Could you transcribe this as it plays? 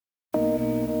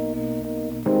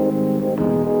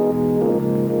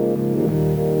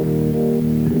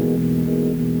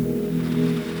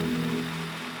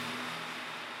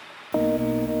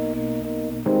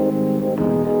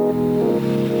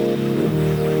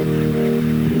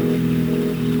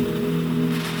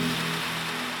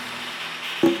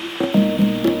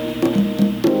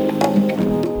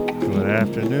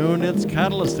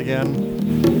Catalyst again.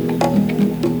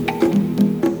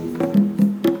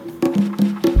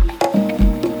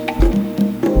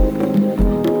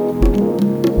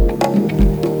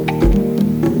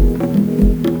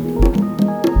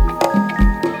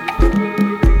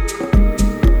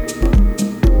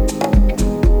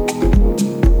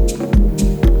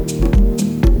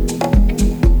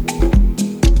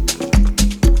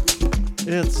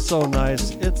 So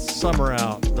nice. It's summer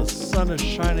out. The sun is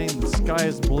shining. The sky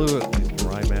is blue, at least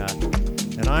where I'm at.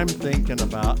 And I'm thinking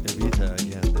about Ibiza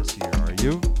again this year. Are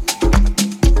you?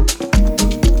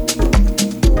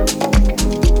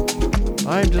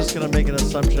 I'm just going to make an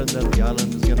assumption that the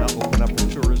island is going to open up for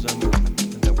tourism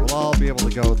and that we'll all be able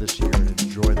to go this year and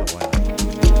enjoy the weather.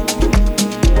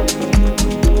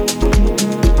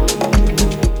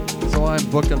 So I'm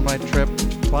booking my trip,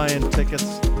 buying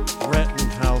tickets, renting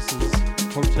houses,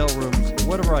 hotel rooms,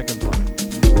 whatever I can find.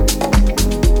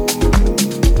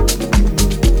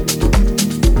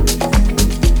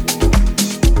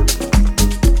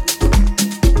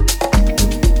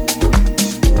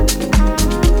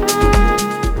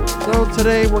 So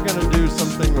today we're going to do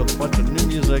something with a bunch of new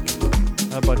music,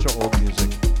 a bunch of old music.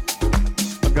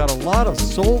 I've got a lot of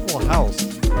soulful house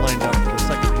lined up for the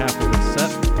second half of this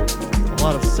set. A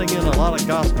lot of singing, a lot of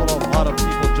gospel, a lot of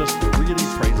people just really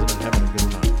praising and having a good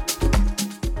time.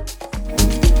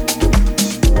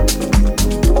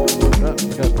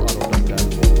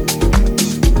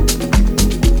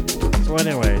 So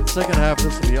anyway, second half,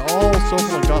 this will be all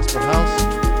soulful and gospel house.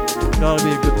 Gotta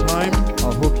be a good time.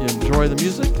 I hope you enjoy the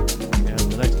music and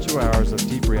the next 2 hours of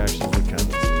deep reactions with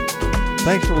Catalyst.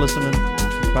 Thanks for listening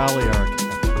to Balearic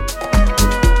FM.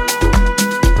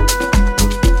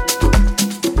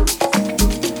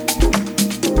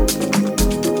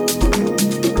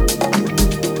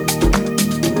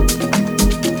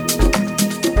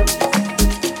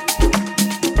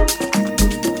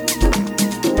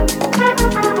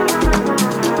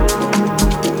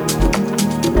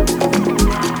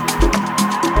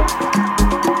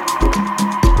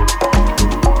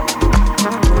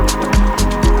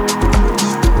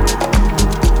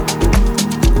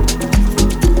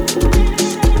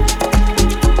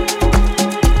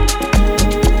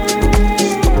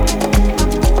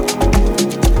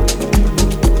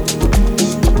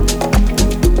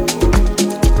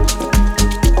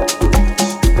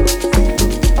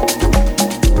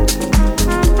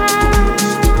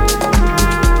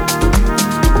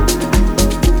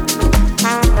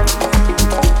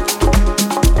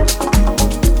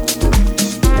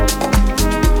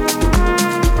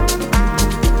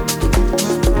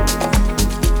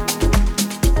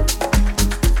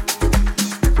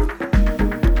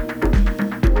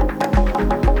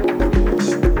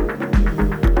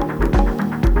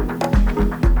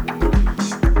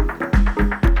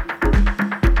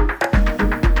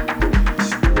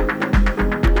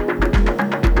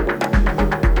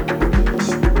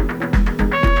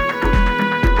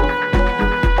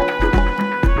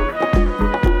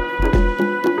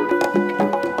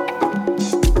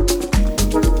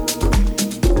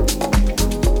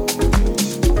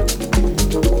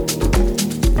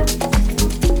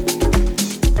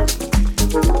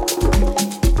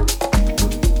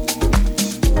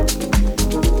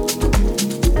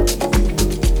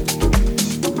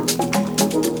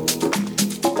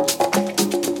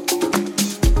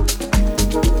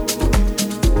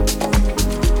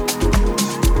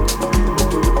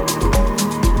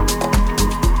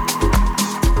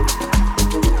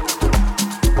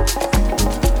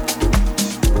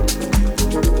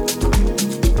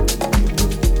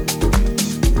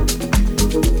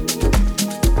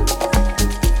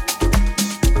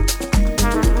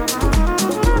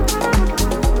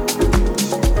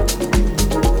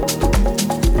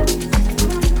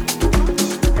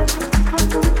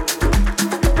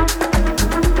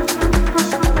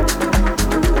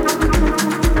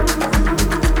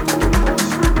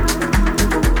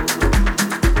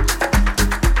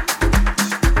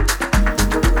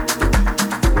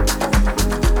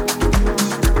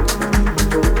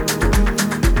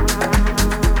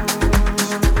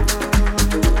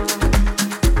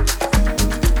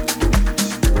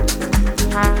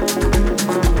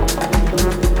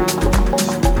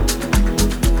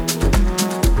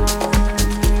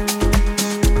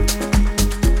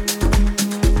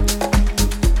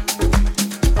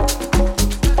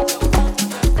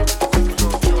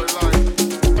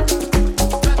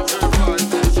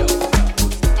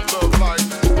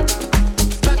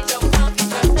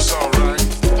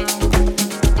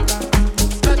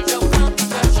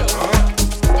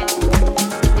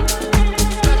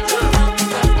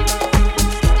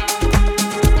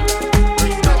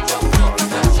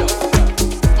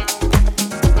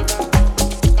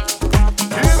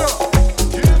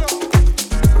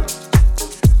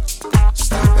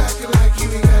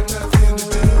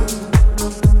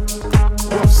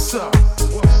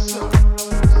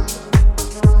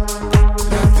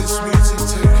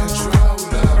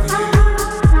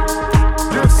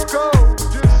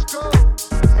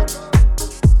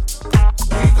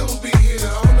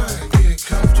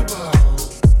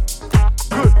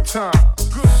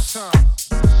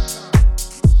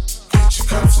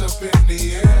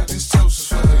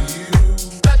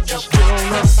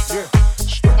 yeah.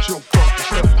 Stretch your funky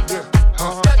stuff, yeah.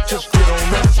 Just get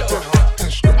on up, yeah,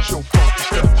 and stretch your funky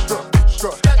stuff,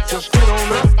 strut. Just get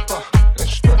on up, and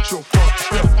stretch your funky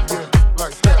stuff, yeah.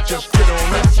 Like that, just get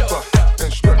on up,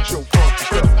 and stretch your funky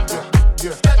stuff,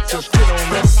 yeah. Just get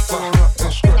on up,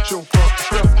 and stretch your funky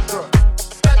stuff, strut.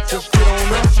 Just get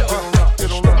on up,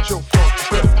 get on up, your funky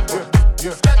stuff,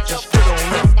 yeah. Just get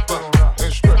on up,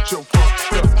 and stretch your funky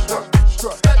stuff,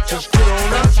 strut. Just get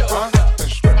on up,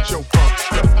 and stretch your funky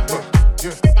stuff,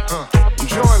 yeah.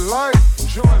 Enjoy life.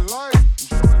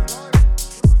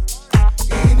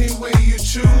 Any way you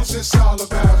choose, it's all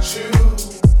about you.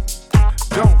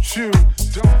 Don't you.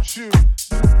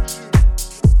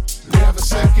 Never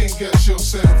second guess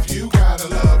yourself, you gotta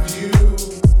love you.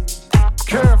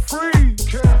 Carefree.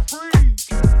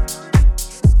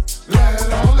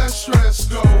 Let all that stress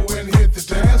go and hit the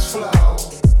dance floor.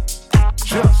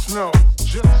 Just know.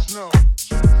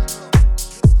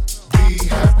 Be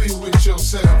happy with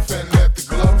yourself and let the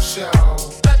glow show.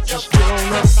 Just get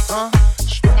on up,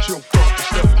 stretch your funky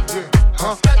stuff, yeah,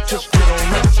 just get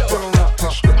on up,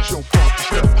 and stretch your funky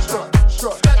stuff,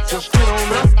 strut. Just get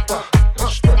on up, and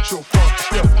stretch your funky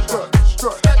stuff,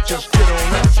 strut. Just get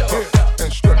on up, yeah,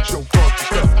 and stretch your funky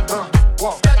stuff,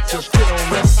 walk. Just get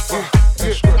on up,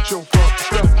 and stretch your funky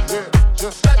stuff, yeah.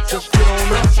 Just get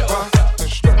on up, and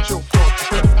stretch your funky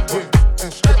stuff, yeah,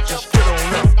 and stretch. Just get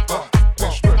on up,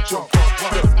 and stretch your funky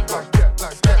stuff,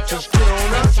 like that. Just get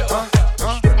on up,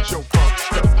 stretch your funky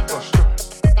stuff.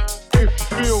 If you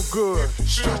feel good,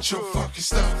 Stretch your funky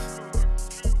stuff.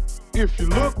 if you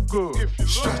look good,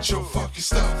 Stretch your funky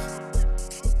stuff.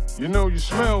 you know you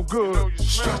smell good,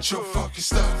 Stretch your funky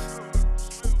stuff.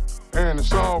 and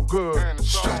it's all good.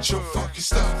 Stretch your funky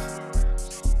stuff.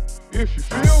 If you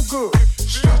feel good,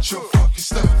 Stretch your funky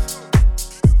stuff.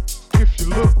 if you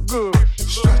look good,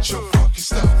 Stretch your funky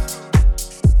stuff.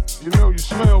 you know you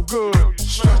smell good,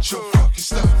 Stretch your funky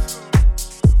stuff.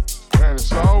 and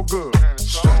it's all good.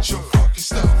 Stretch your funky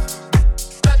stuff.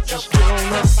 Just get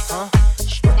on up,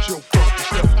 stretch your funky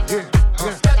stuff, yeah.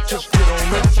 Just get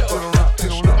on up,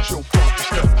 and stretch your funky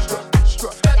stuff,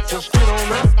 strut. Just get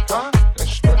on up, and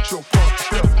stretch your funky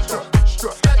stuff,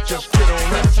 strut. Just get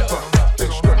on up,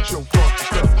 and stretch your funky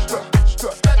stuff,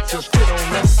 strut. Just get on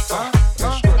up,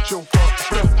 and stretch your funky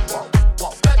stuff,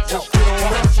 walk. Just get on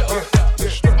up,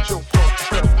 and stretch your funky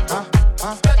stuff,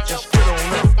 just get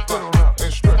on up,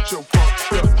 and stretch your funky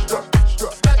stuff,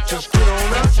 strut. Just get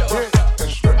on up,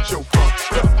 and stretch your funky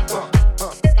stuff,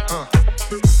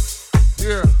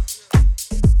 yeah.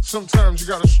 Sometimes you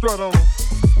gotta strut on them.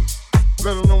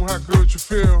 Let them know how good you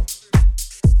feel.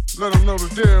 Let them know the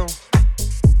deal.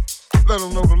 Let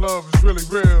them know the love is really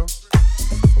real.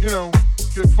 You know,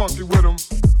 get funky with them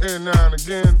every now and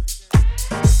again.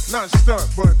 Not stunt,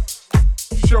 but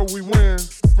show we win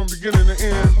from beginning to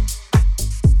end.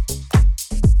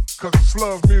 Cause it's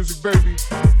love music, baby.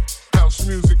 House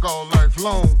music all life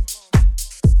long.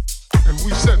 And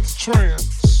we set the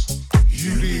trends.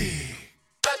 You did.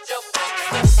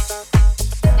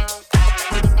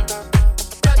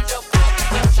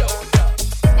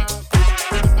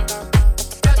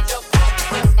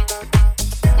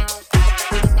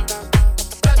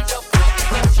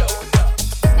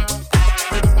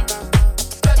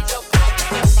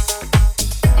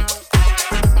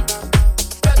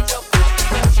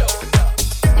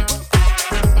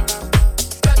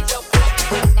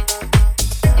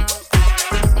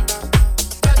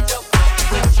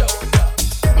 Show.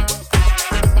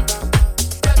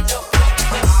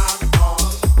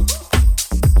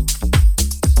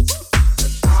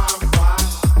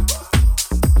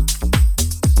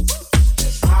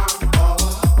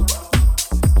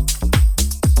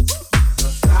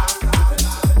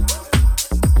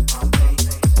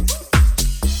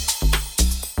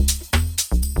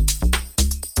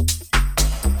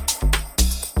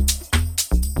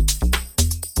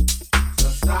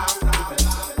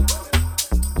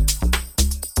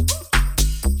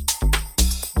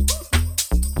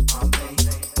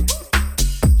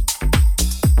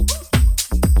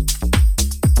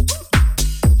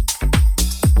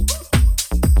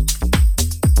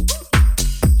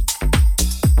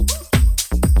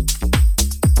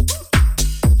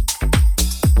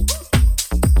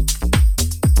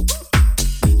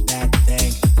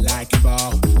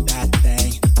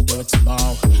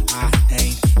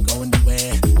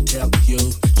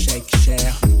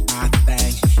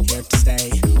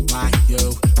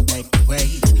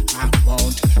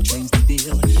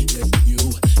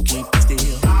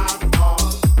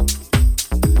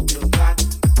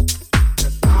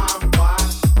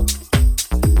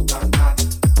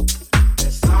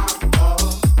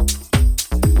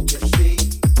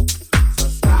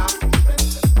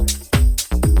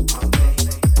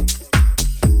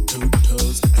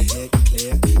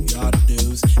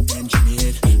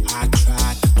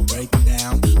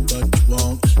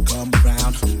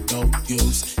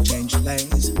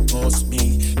 force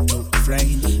me to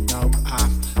refrain. No, I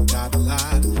got a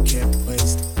lot, can't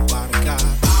waste what I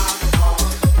got.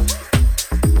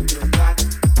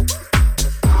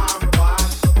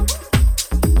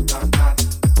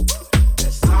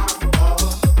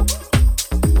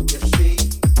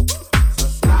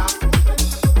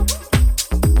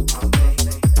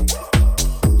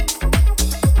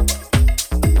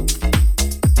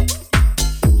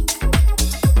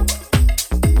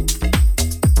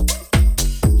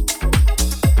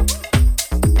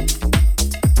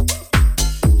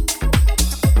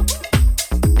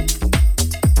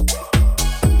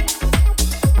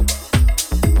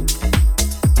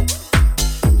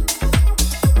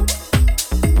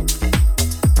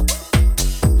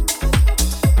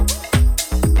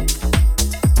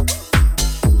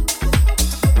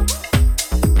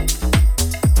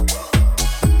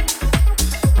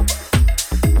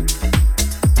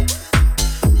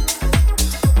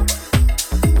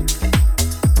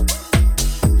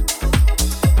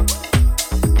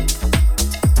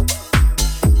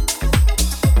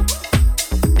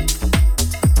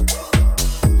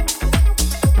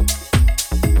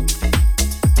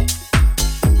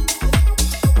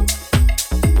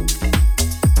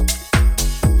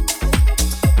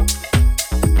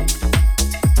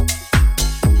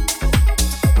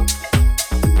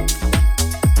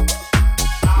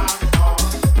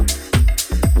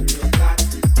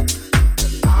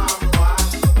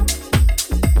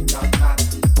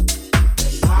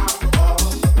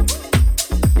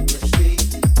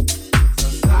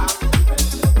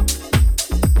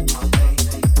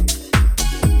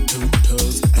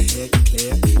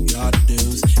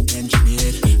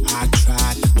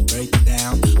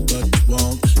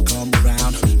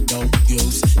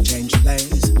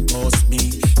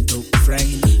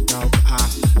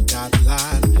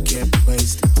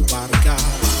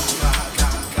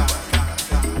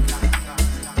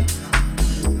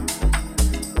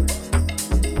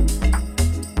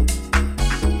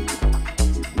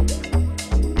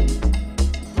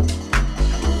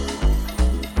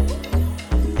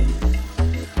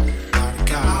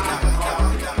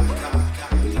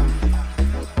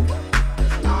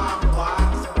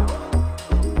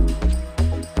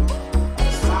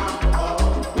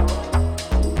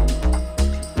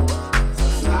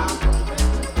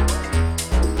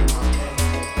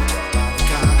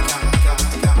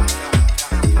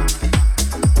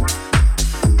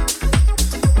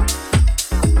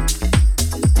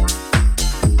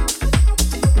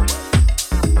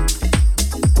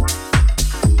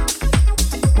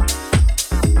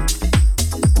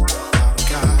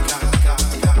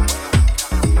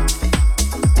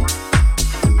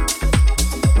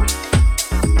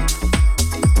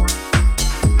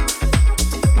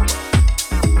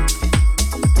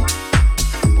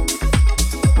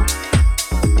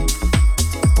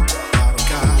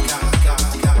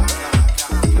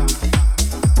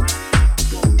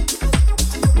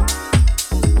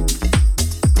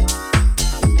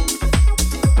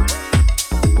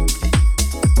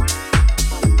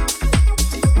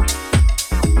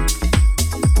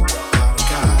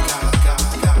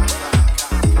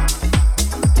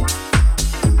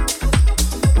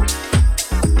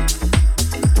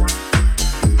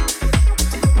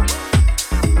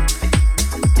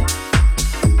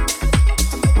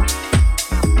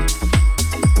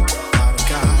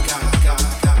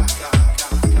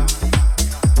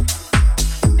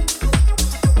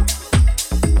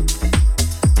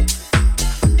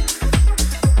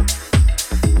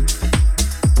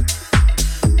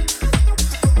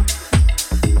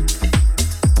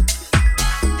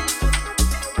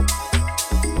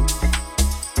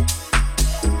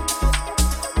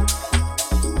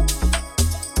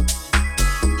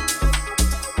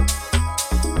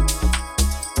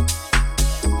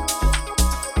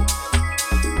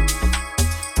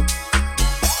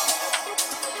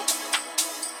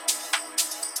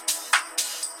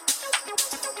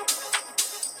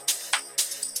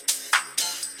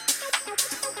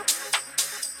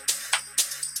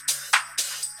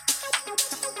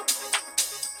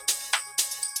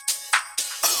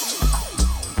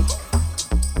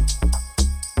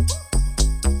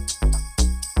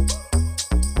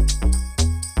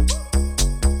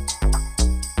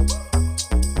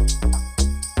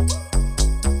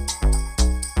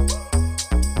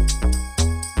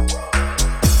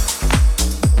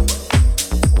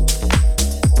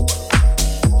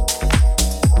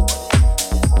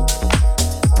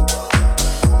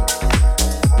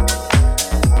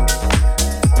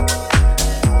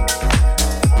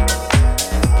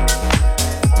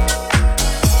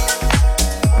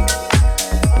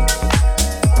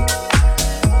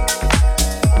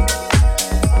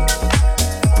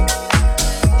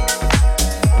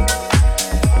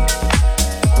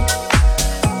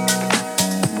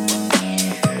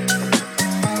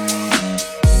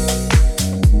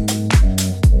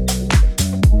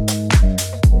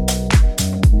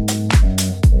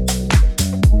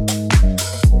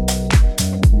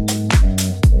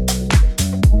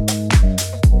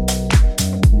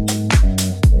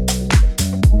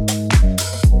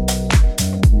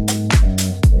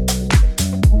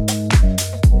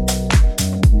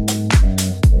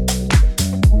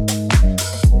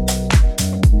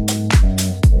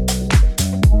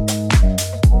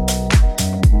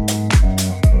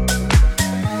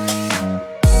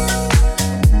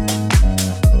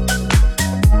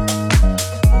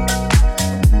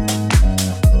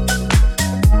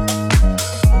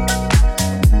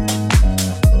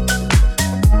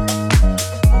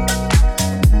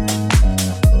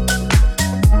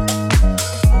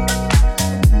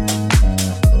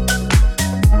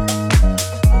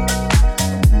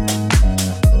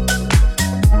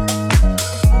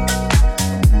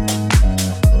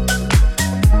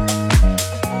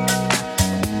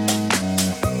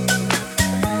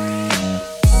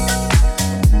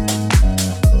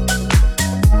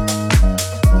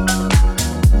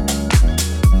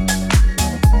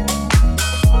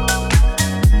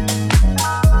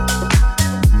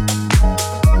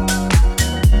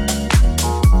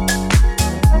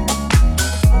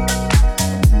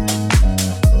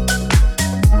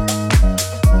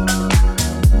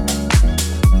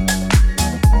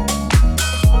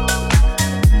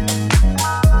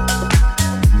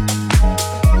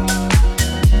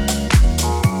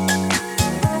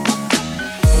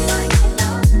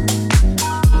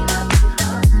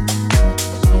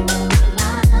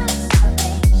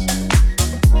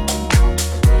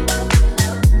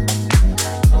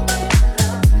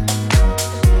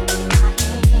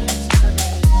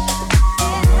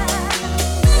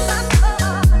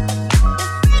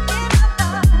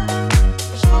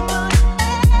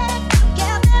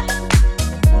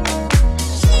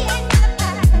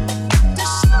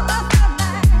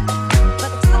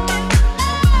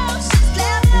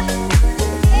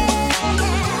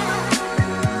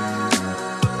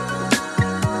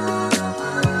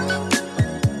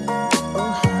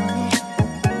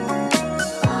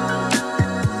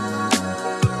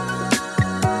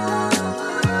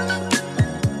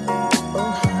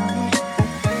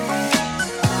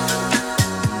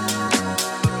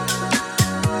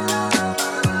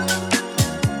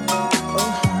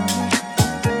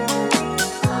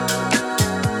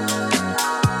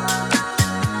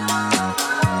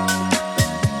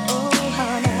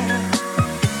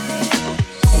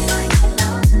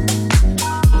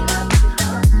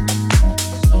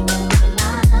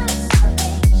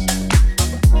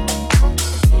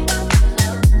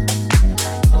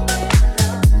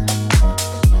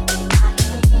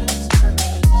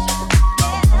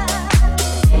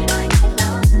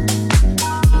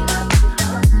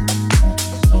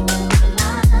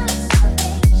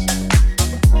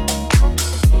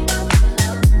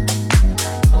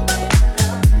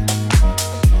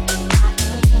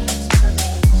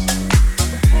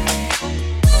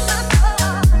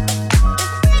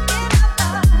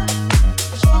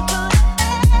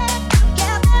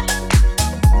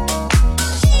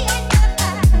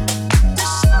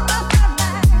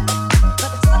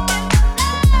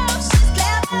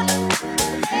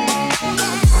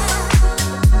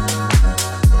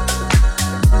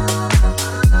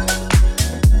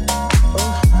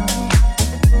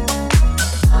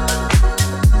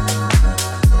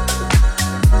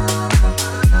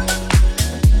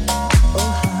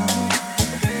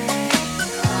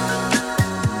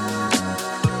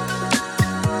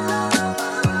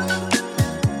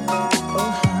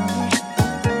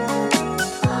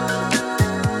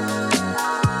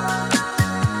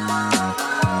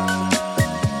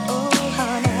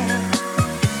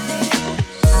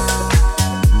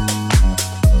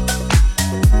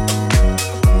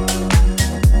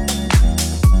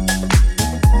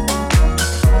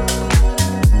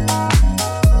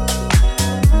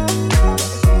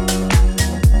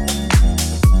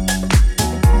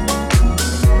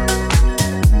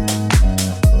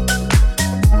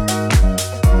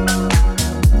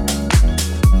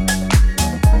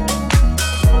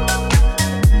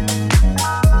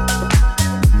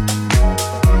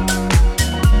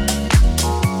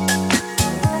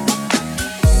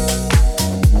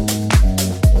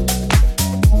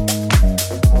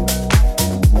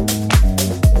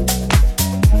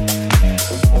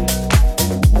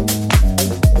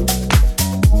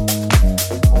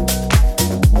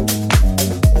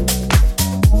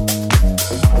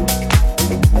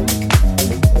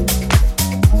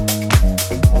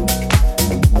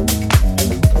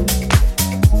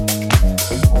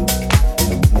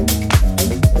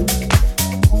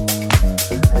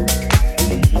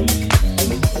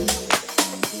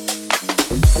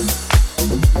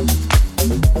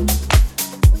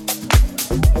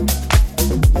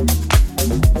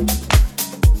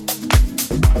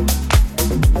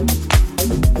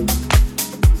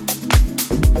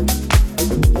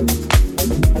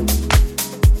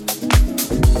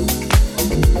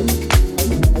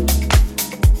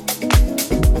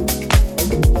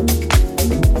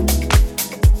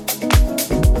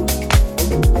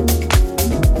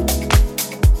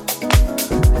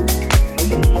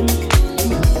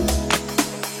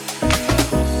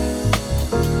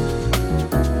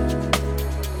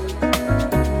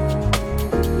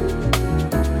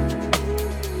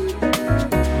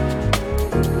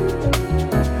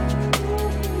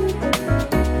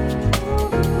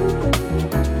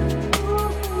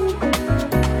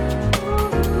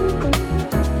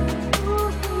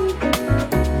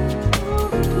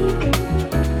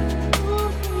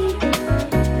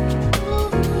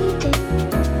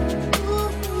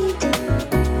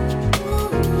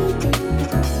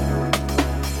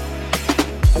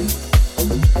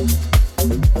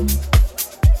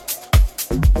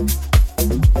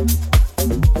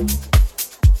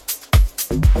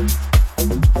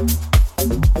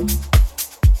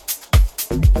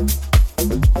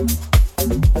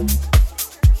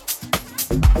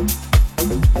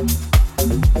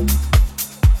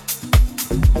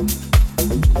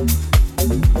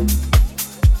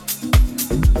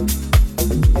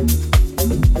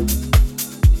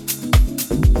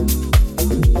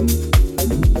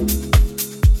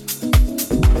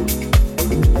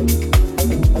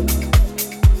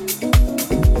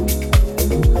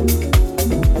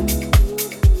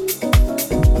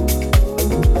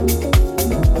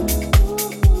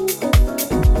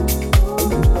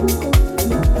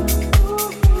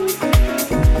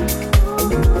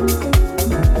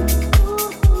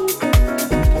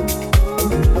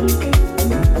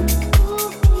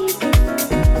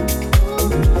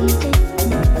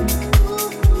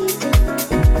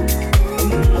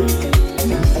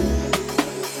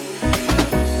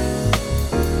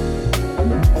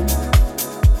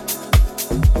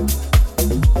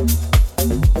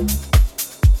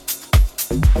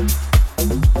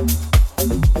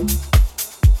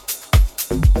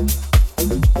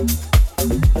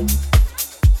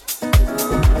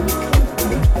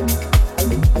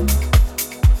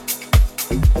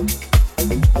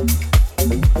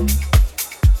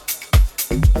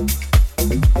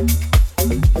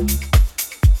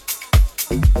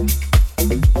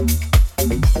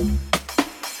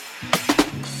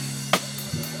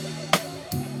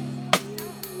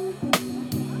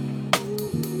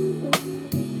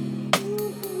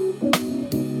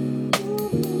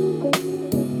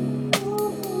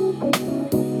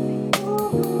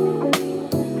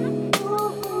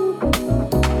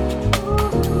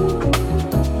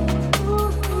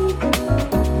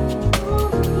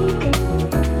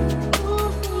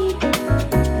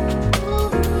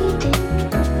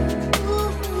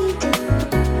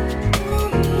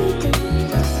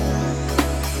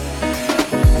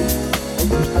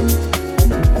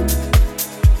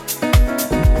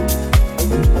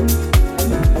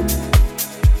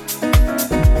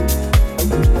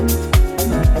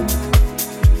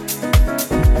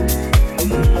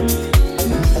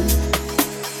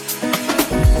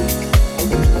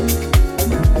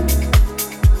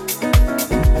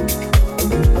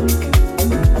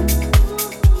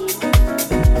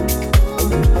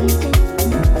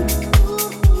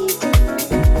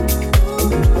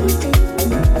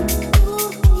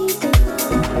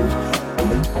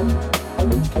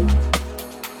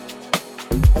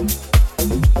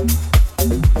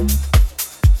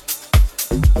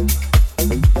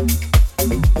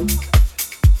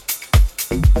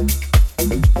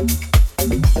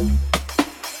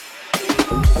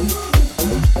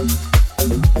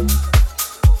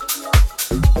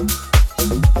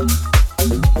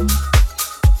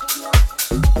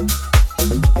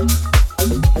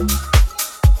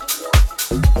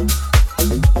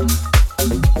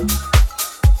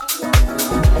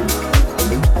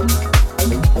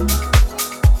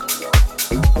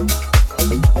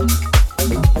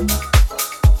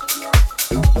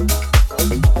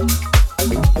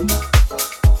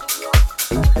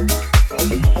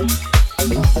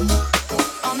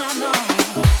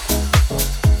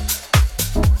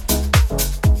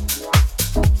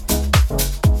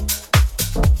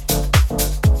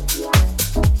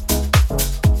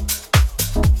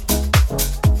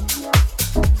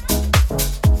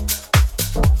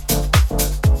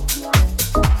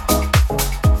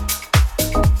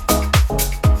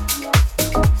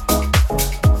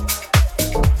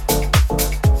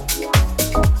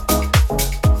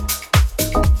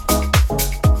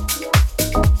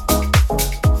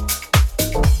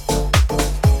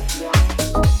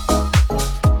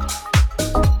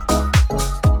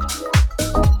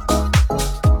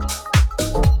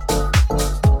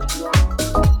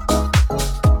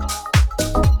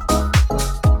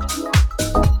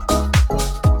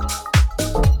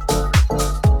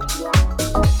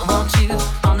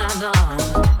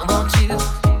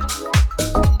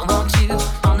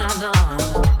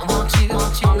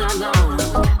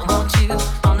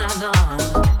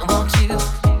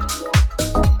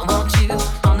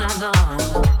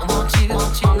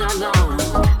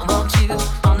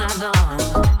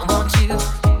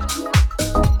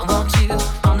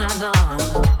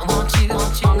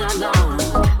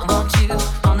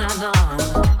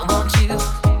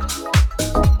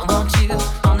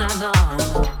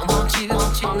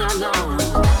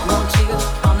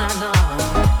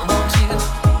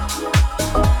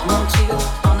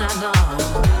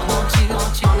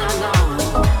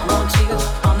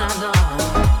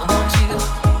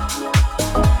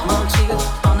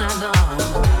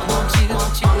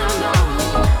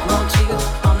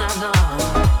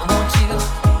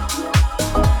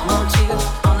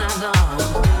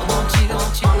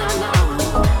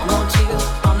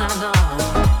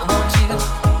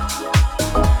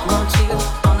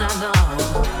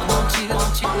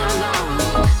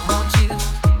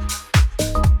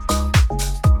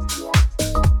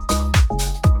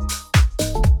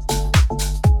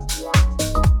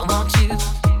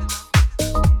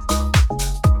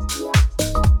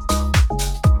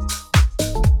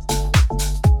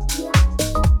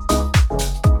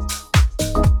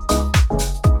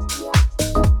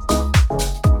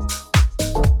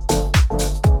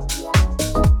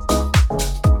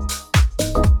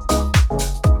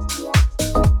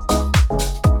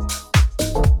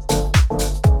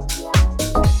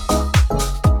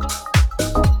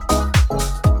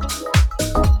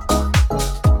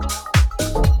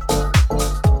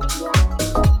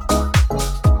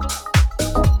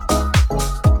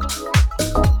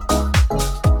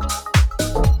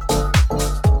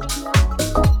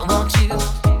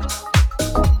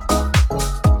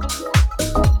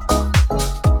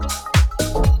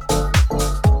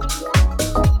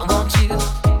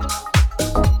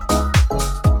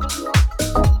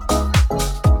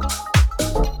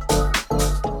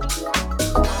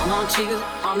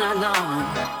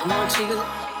 you,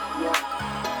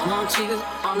 I want you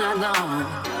all night long.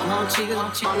 I want you all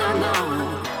night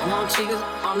long. I want you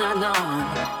all night long.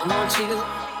 I want you,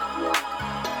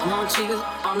 I want you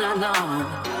all night long.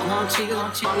 I want you all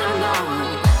night long.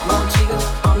 I want you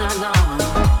all night long.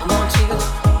 I want you,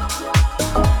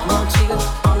 I want you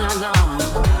all night long.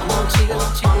 I want you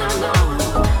all night long.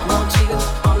 I want you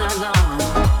all night long.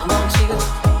 I want you,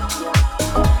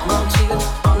 I want you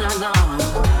all night long.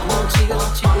 I want you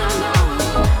all night long.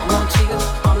 I want you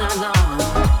all night long.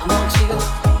 I want you,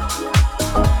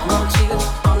 I want you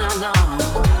all night long.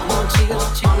 I want you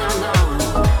all night long.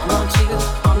 I want you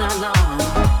all night long.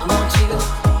 I want you,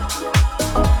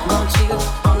 I want you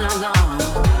all night long.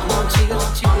 I want you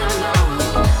all night long.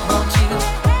 I want you.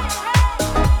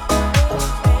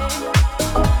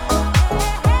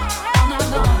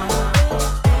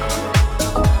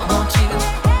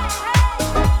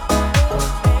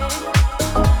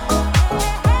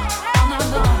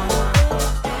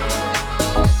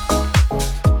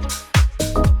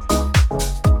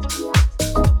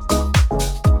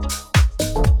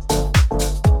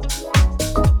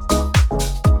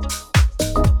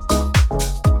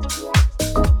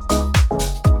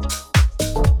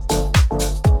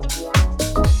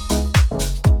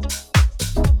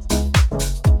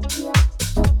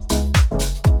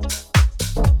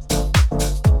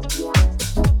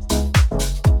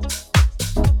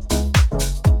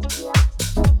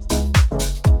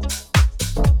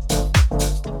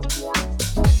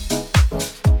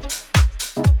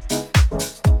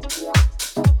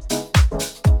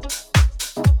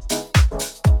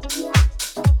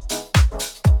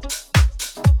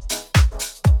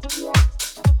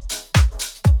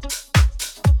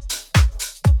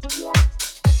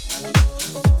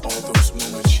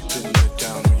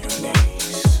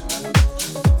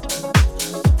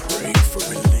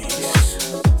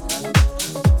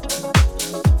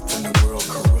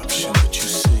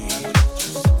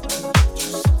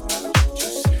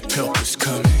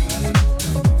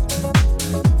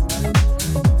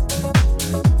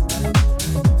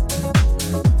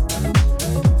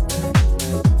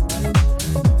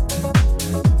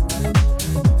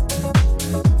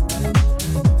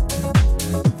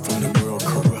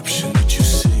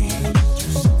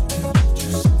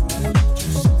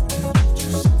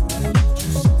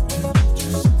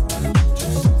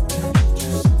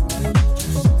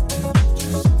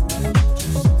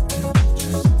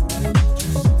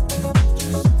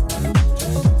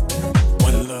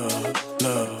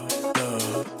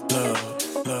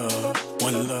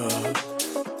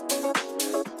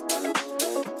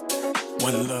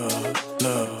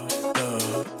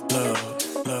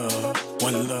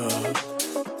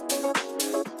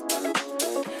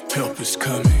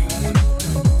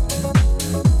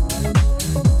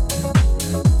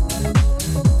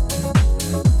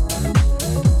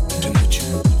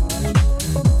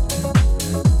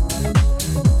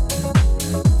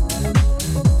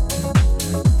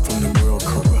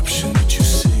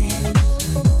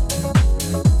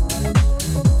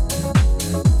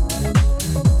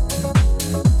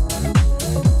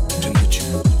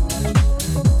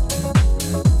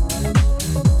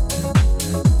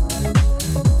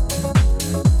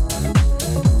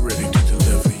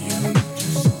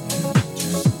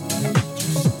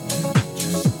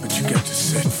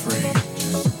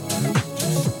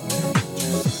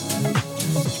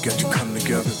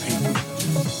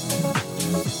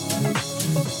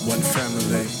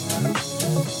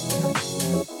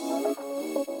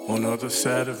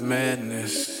 Side of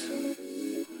madness,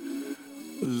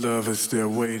 love is there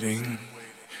waiting,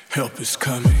 help is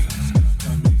coming.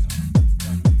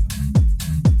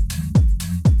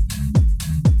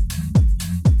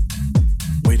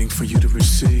 Waiting for you to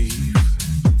receive.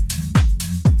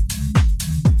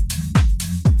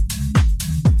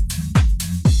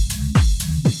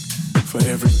 For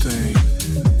everything.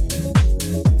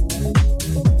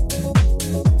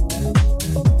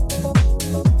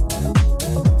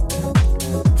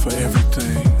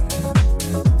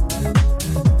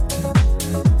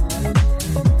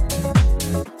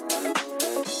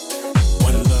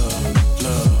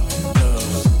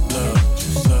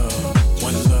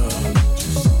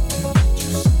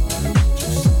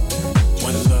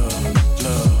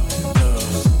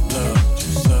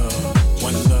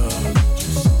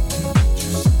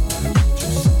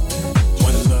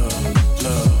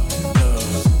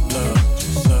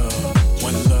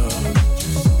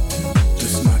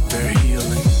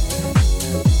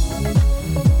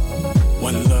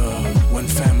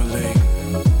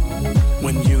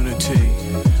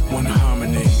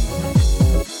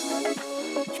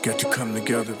 Got to come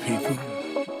together, people.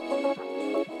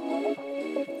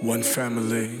 One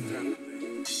family.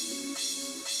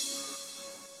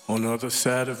 On the other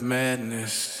side of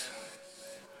madness,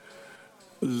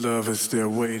 love is there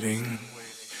waiting.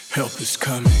 Help is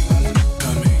coming,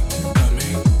 coming,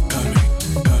 coming,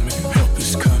 coming, coming. Help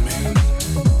is coming.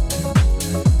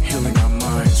 Healing our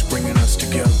minds, bringing us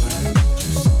together.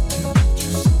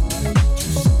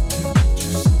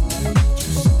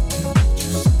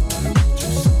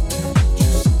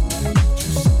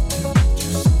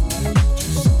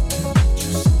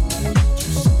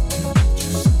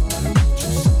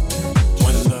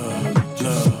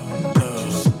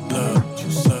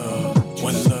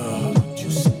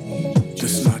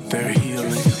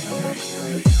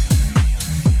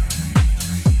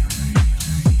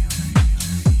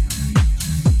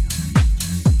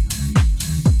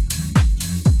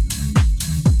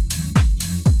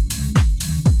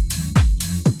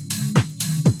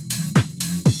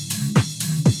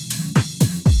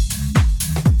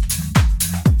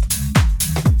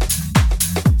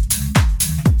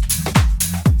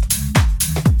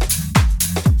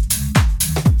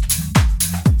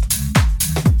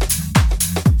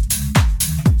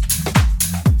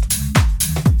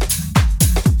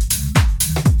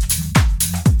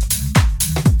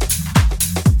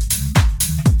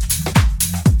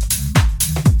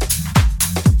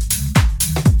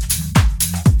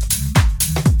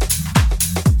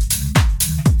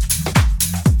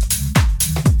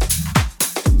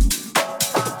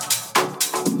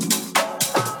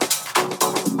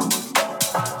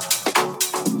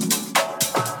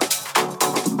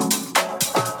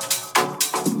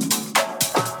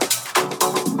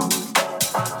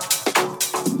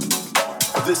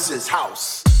 This is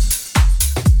house.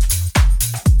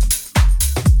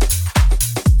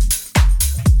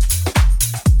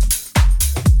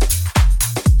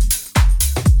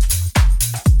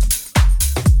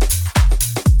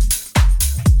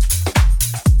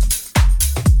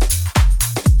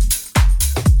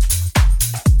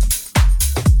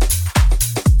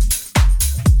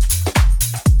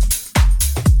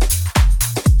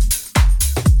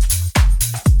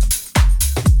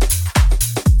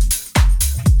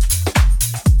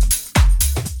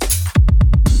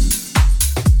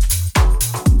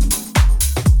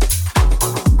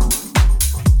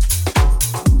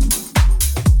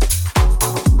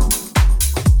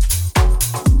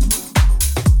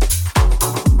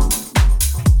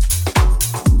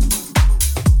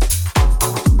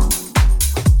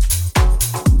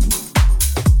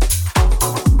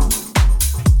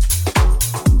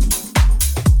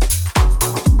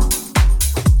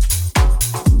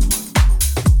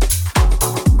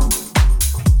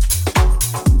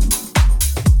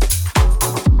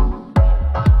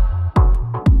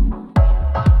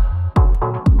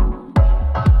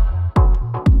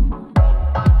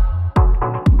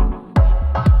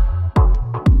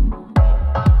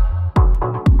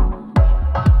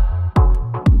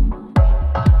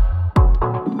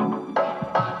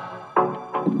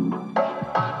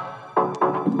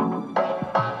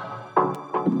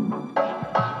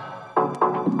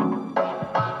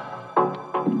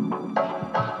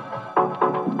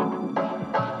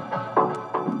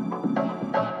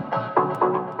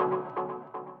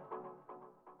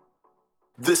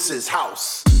 This is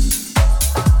house.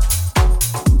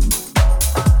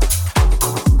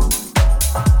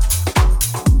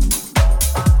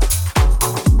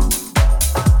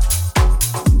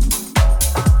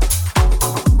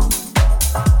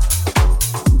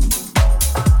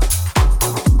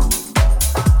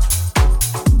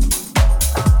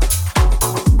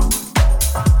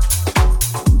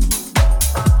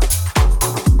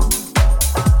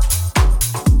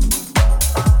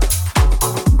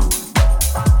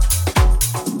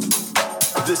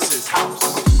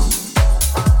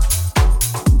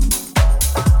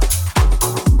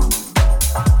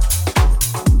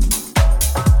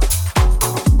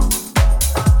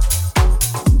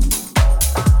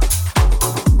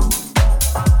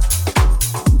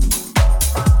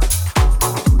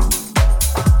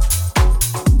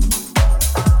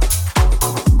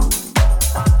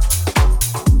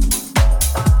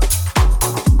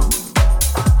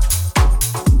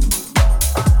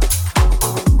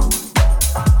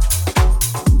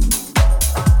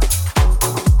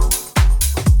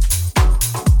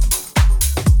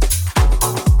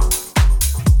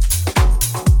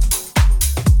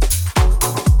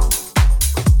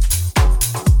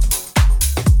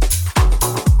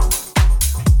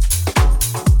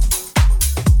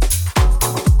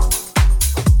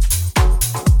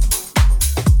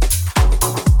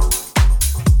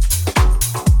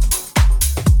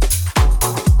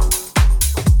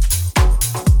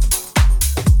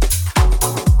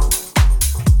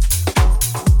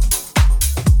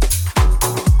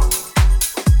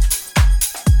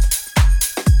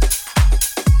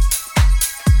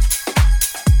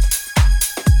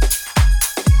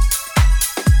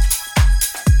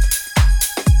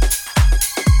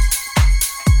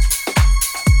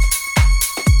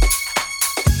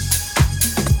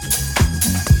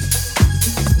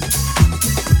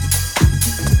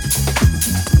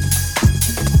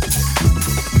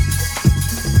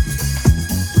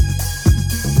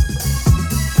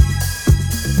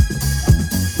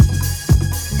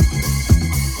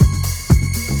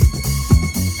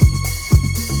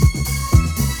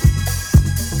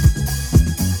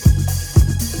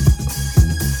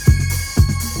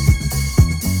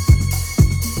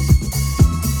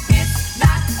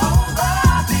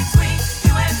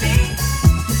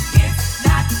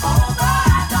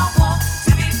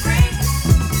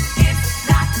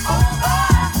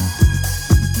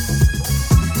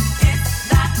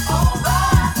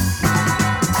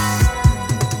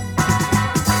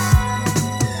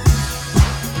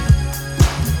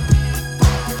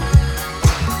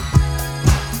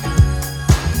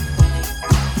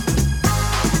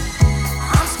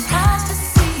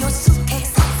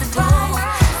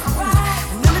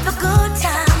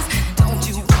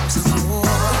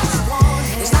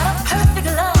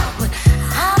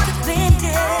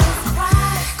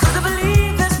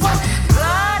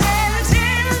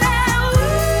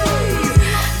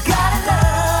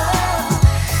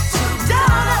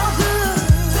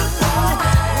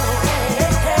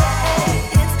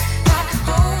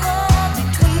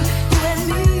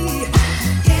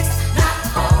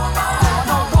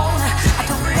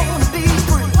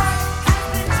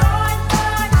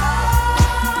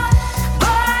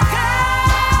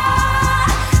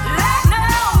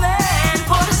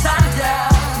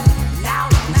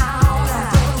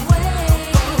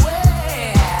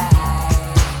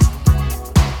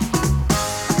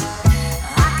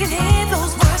 Have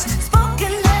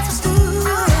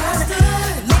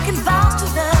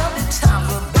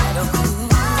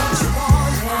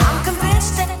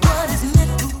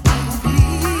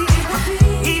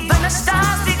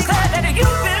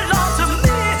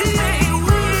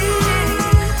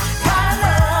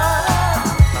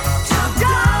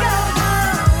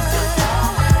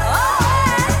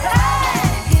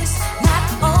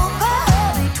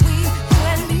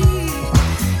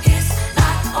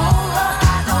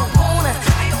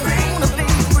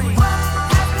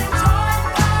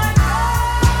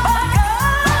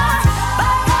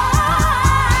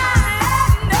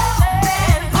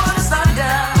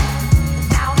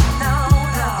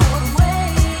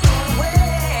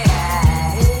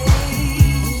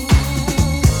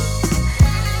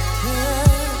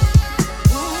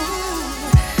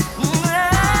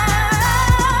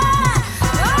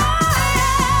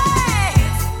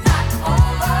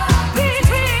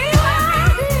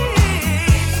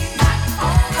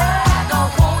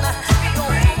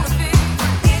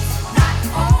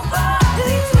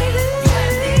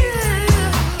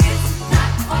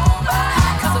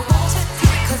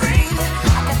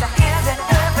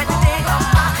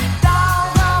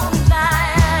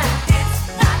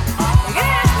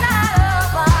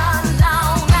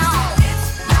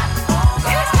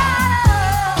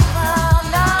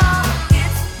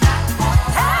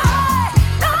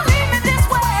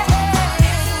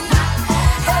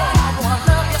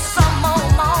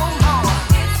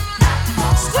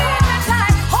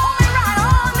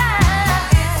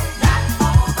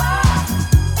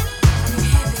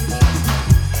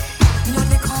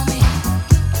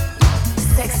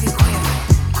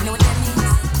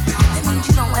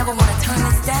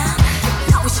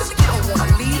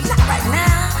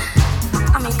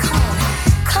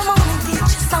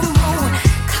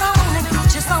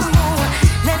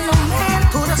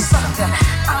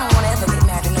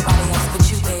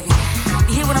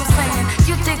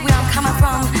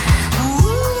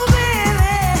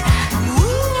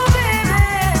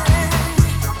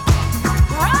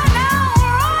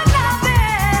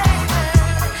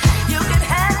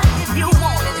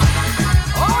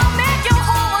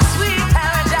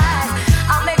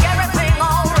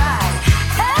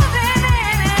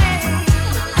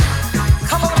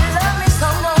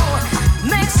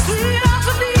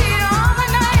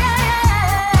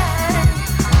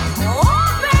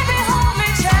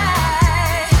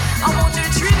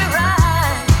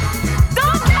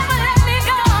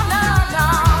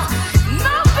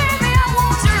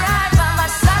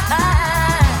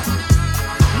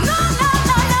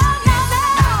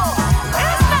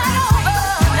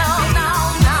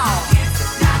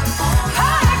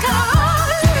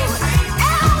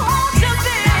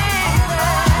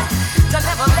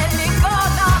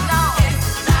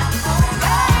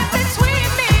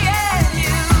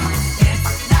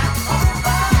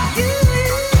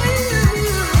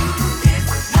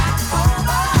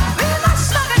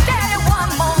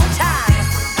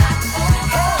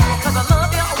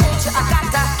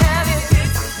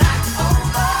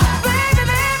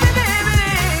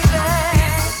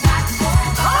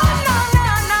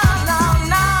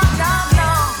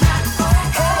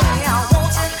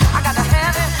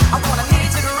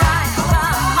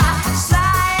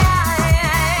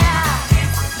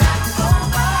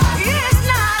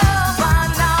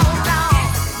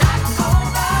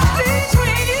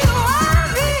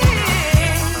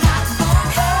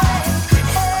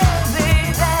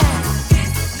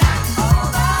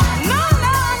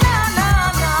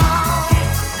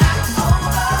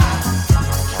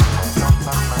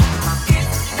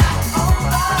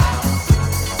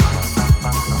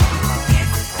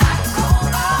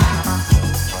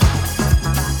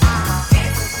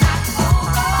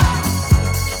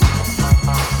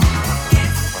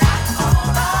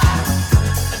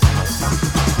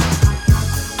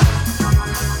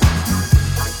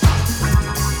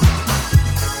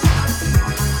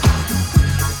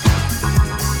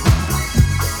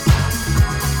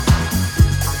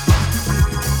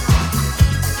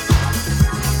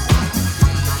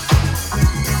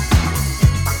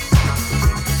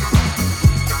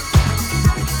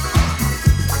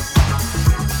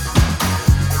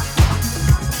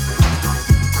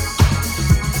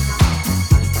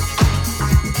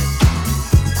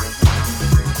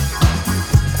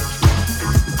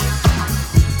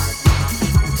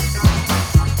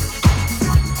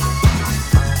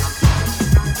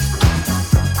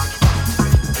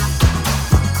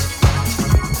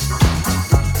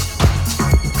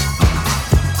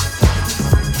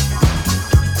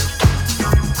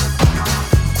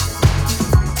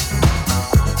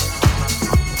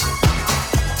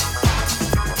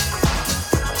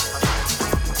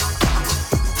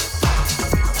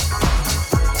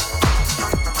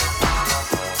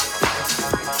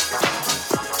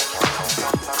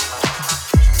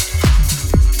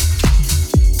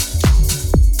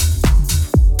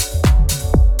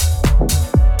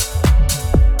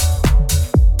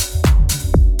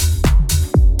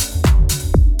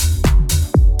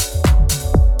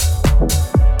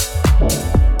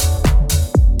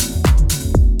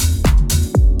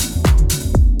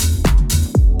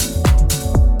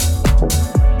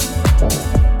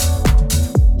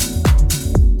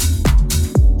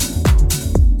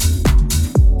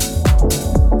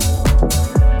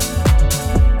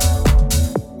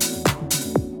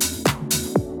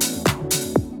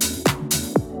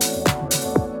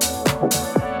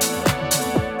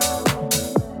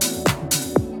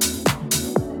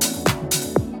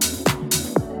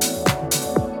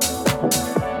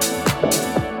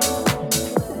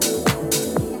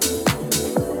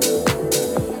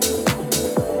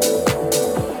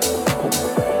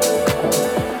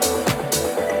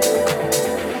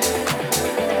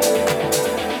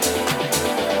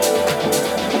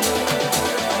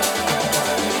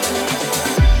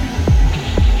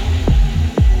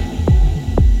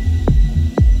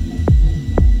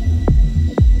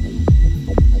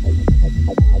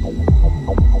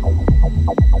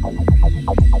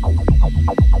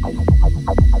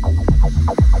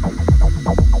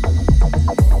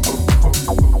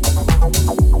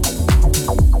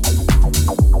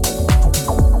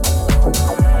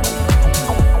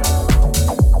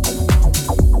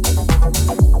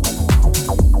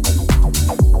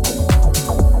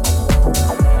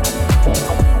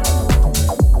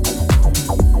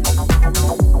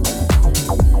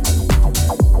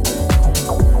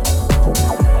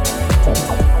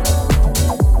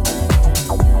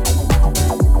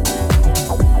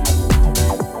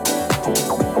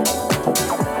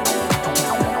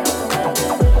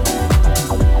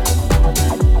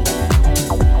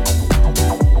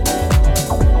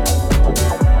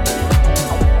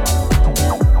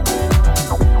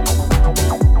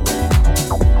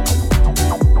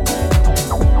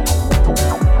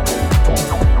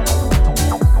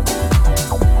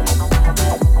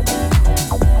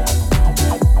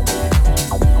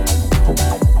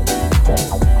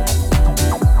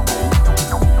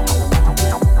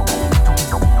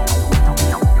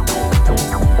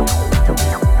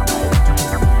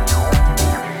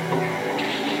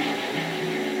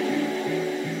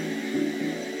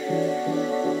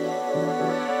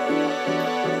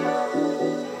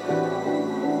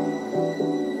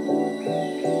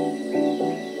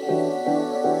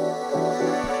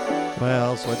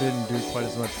while, so I didn't do quite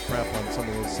as much prep on some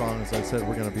of those songs I said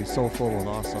were going to be soulful and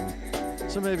awesome.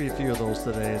 So maybe a few of those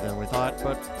today than we thought,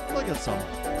 but look at some.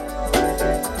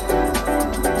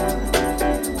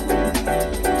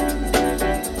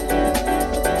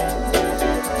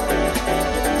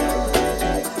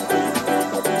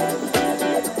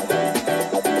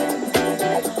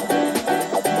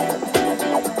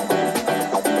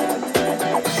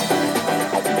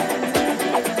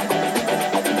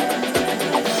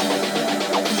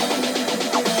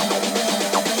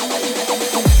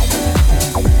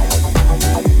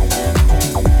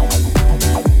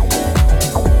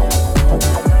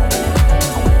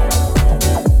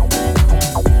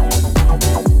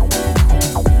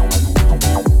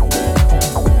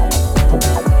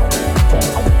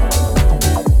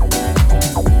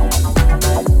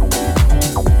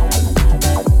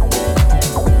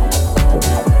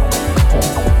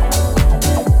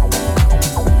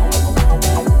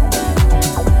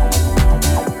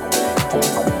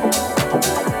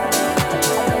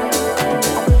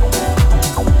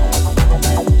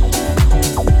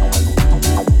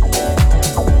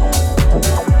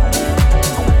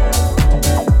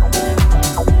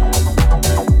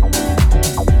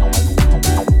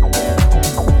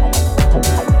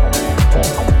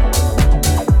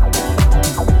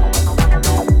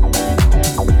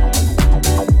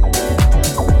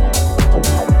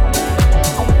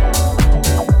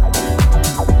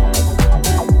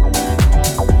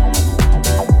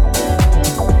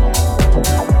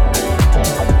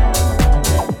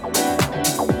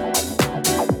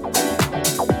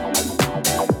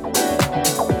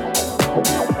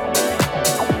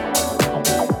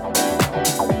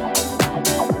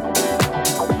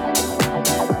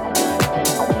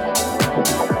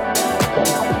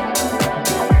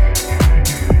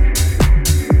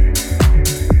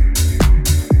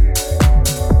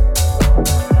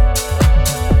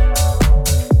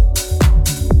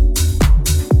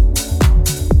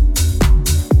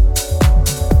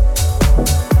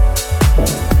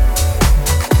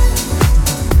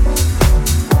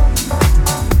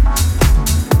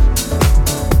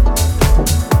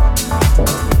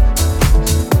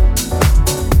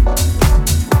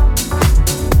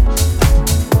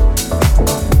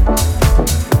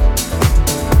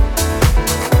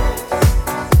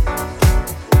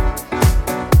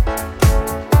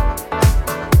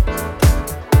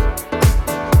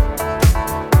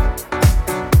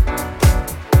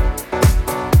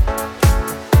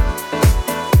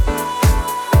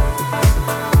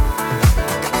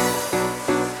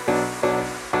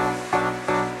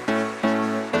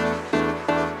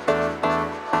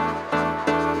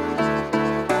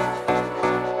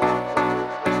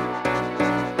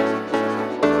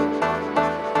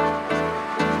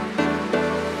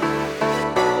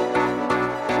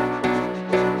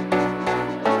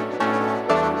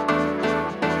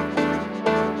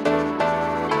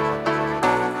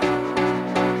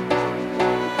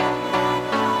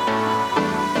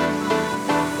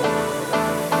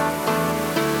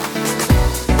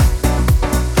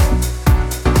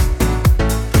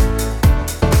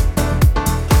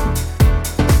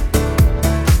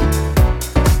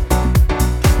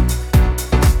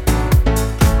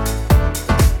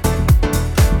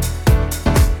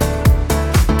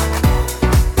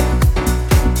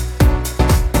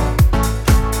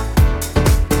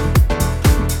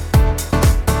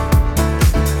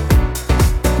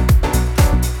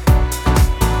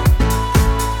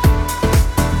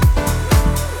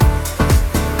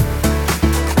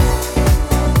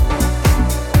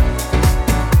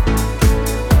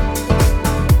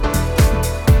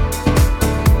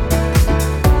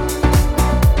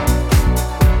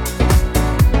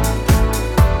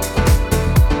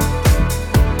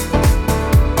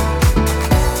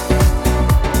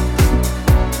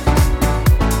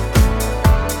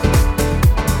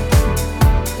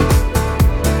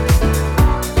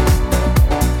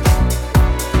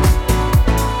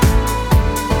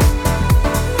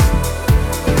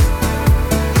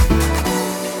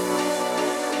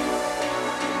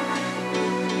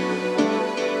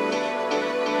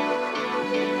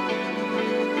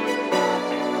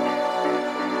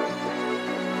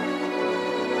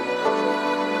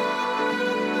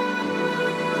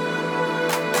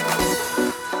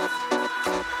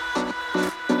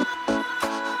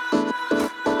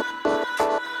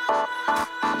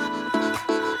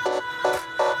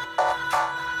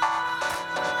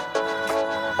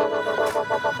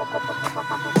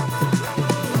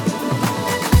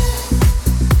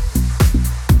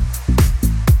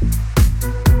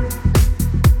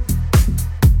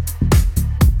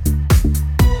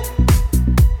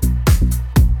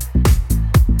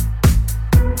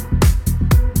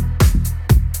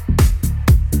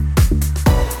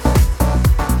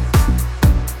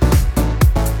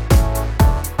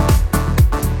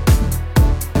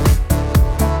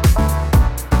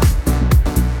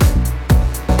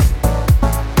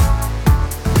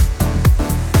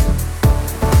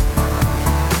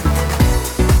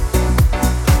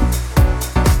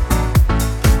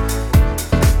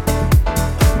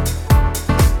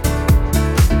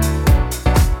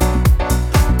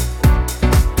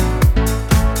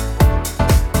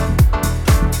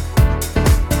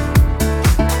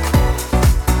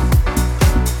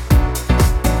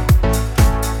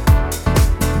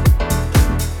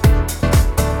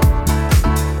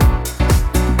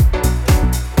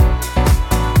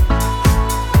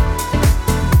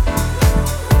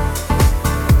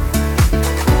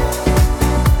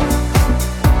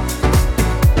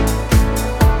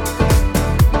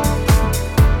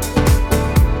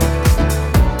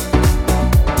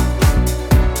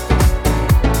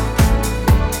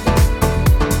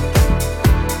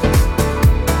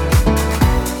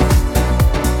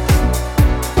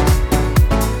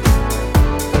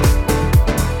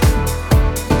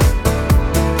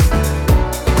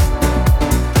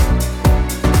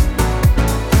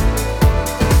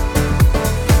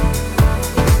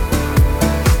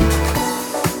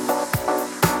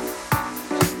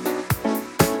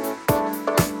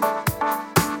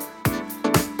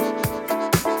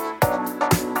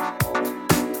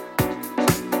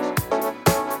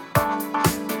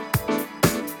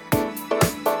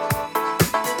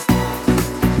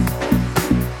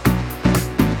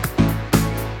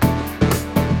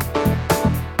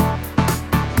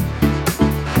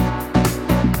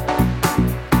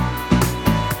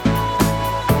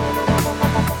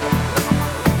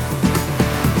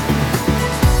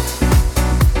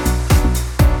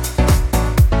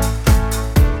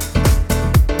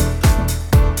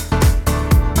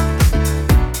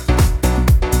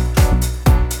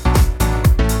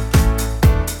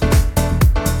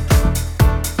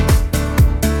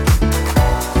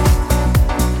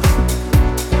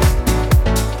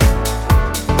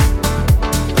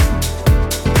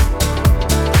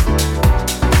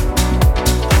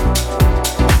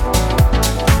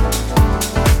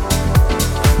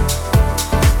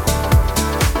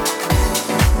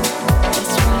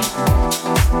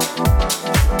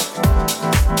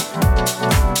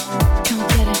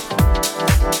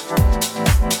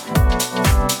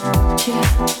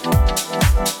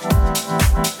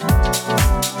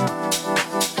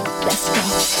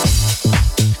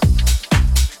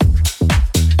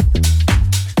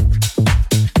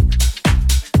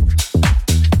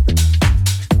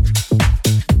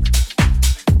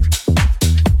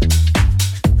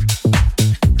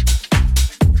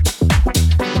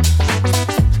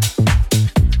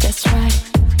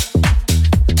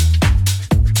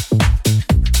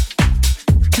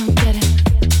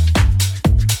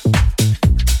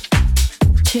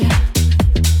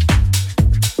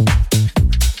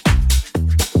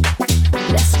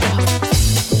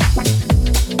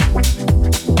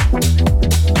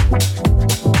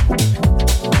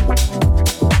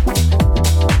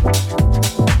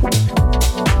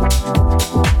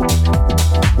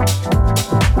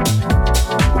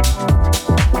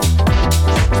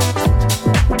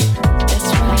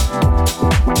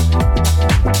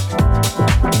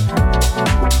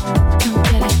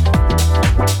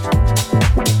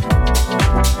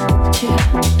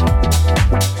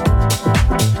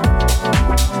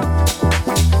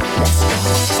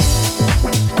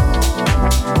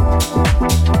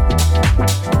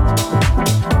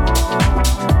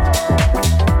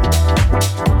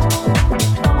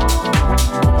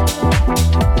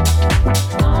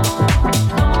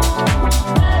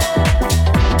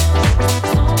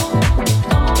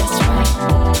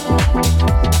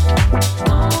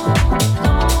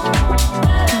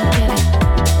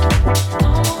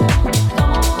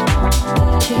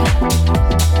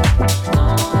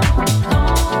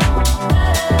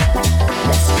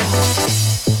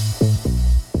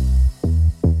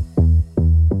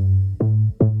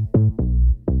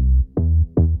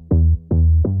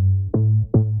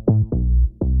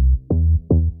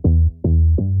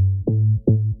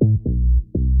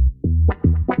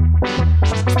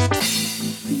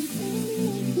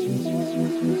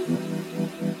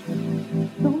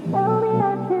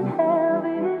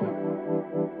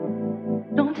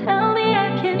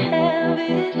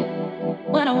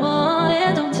 When I want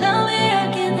it, don't tell me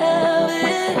I can't have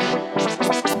it.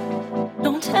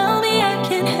 Don't tell me I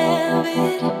can't have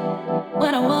it.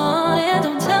 When I want it,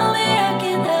 don't tell me I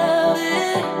can't have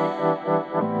it.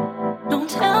 Don't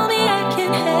tell me I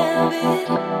can't have it.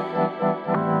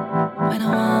 When I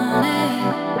want it,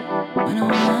 when I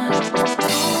want it.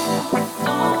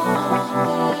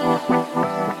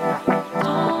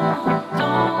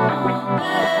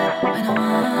 When I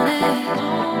want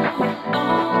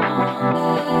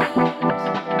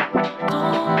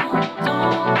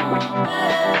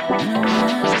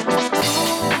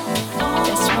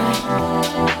that's right.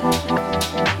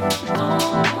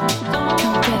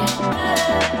 Come get it.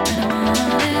 When I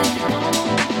want it.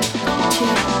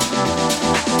 Yeah.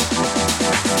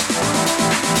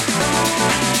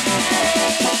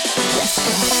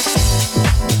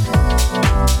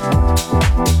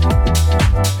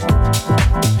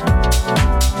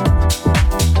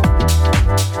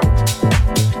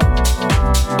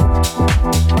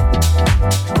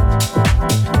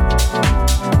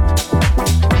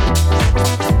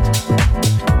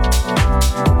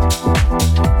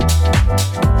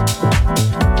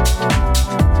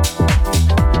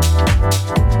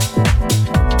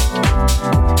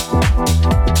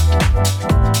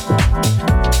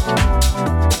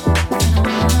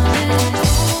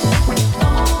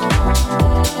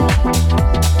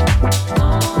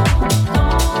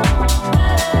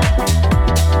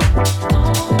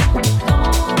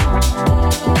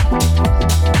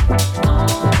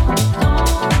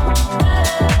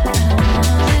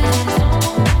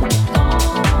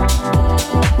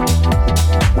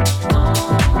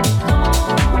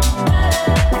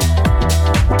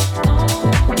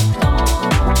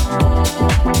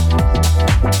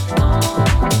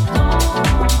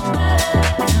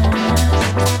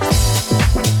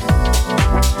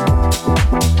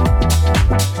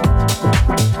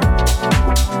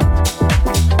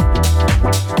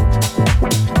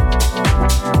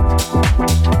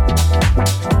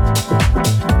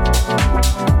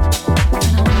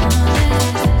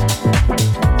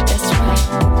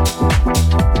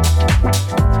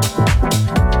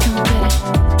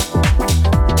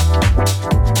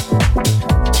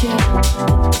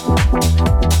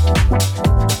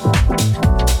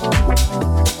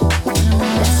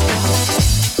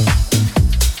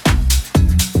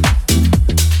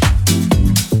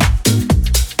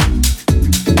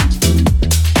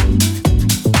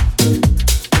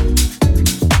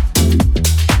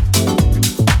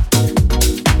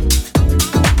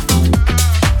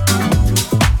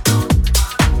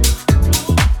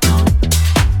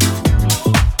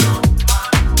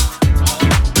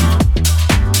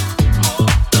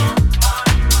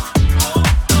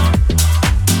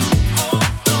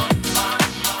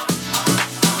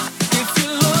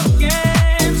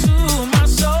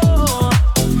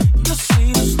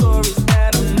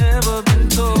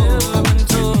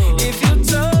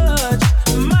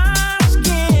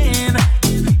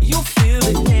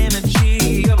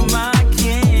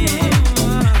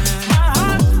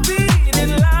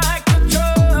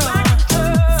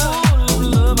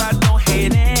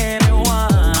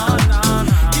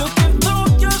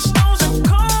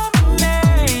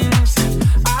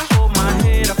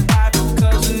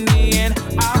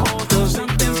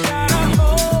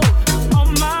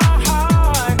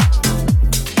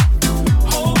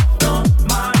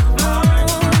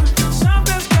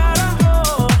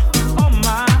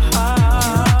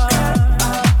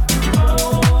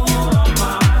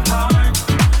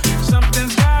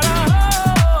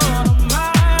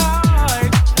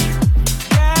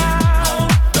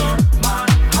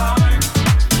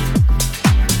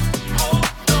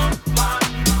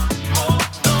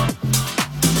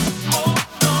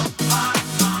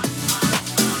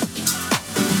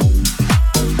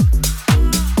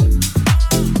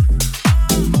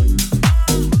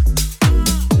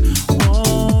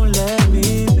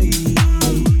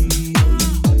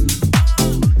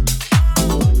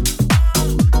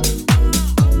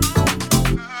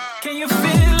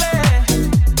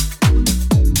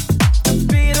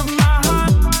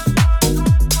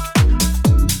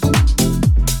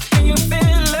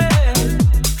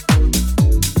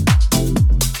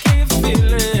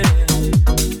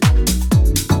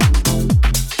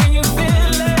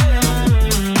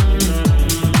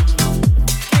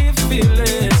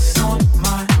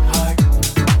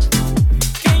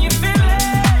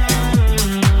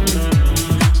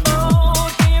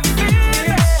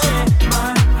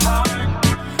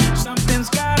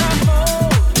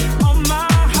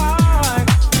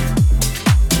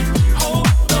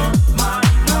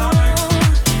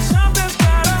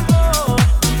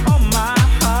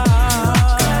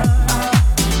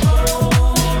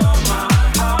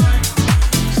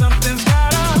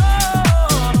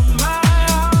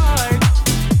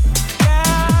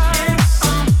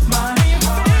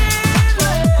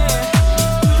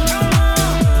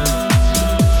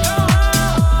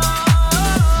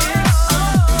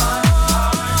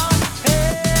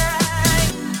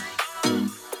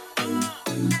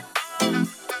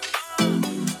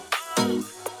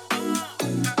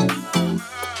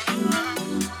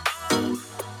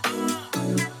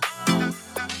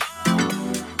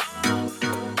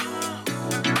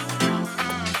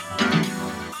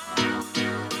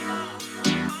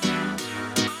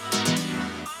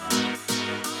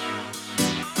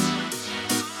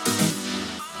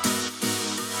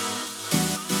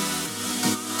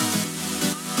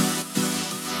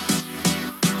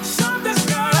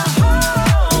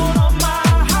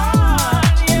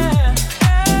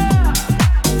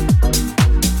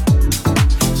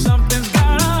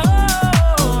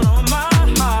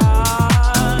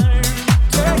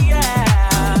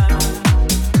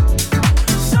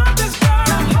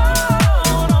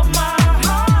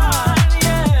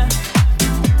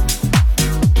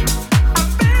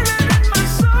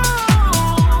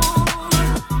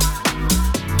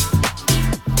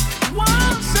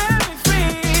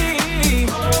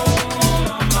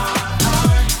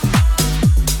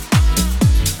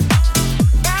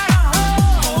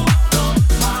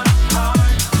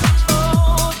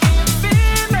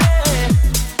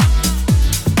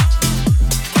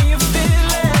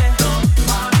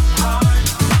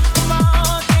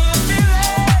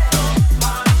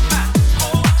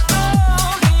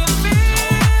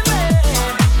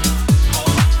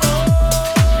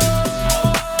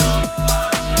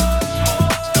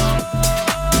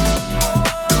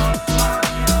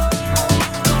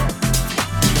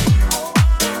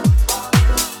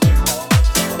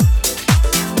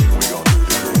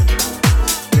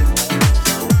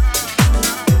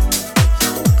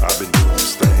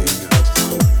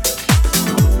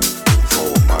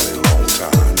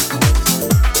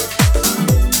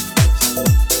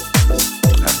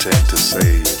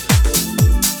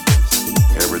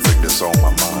 what's on my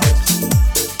mind.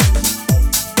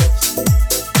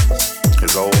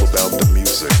 It's all about the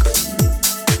music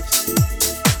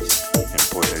and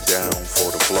putting it down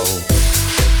for the flow.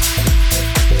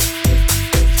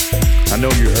 I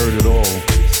know you heard it all,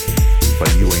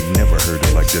 but you ain't never heard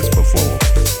it like this before.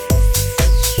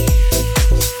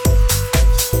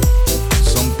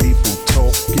 Some people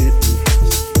talk it,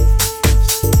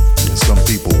 and some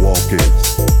people walk it.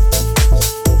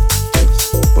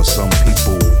 But some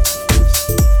people,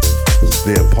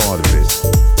 they're part of it.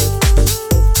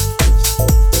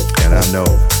 And I know,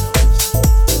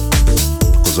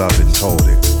 cause I've been told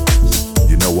it.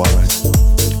 You know why?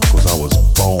 Cause I was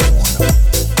born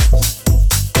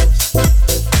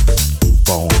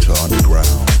to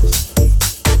underground.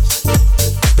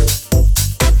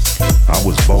 I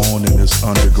was born in this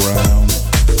underground,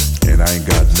 and I ain't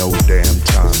got no damn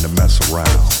time to mess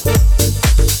around.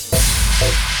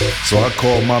 So I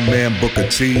called my man Booker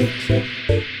T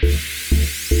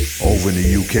over in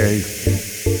the UK,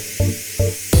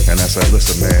 and I said,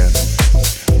 listen man,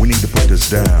 we need to put this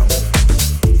down.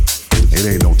 It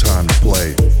ain't no time to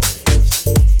play.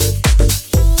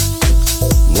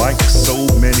 Like so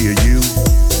many of you,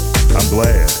 I'm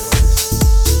glad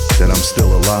that I'm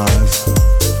still alive,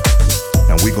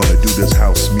 and we're gonna do this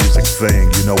house music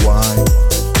thing. You know why?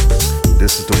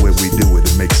 This is the way we do it.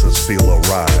 It makes us feel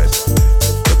alright.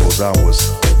 Because I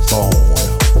was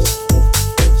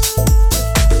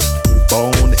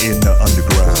born in the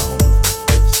underground.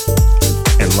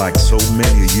 And like so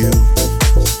many of you,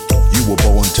 you were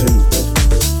born too.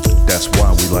 That's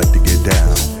why we like to get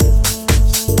down.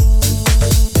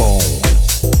 Born.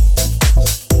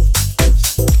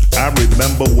 I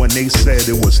remember when they said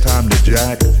it was time to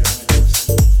jack.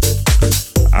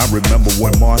 I remember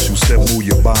when Marshall said move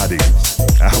your body.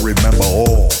 I remember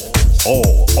all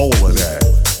of that.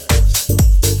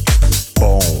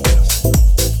 Born.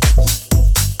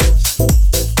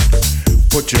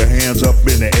 Put your hands up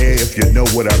in the air if you know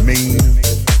what I mean.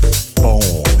 Born.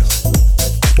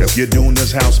 If you're doing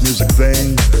this house music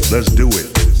thing, let's do it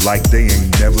like they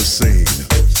ain't never seen.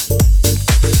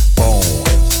 Born.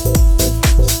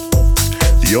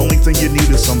 The only thing you need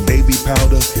is some baby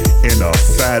powder and a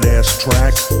fat ass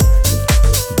track.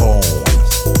 Born.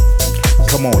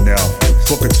 Come on now,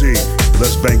 Booker T,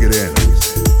 let's bang it in.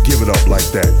 Give it up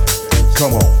like that.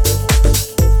 Come on.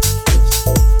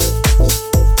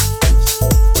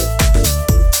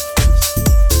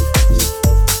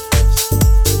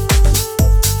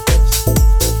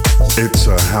 It's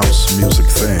a house music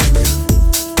thing.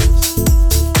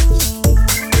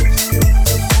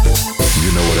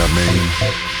 You know what I mean?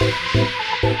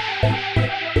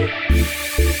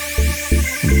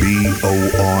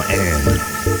 BORN.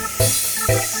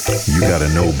 You gotta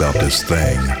know about this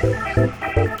thing.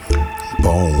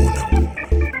 Bone.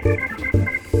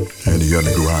 In the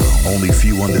underground. Only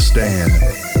few understand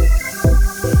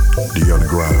the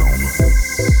underground.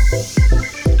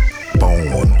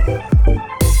 Bone.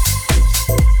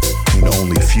 And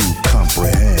only few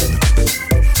comprehend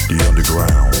the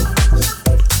underground.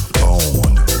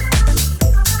 Bone.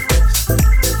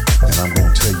 And I'm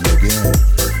gonna tell you again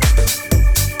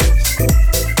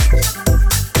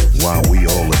why we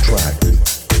all attract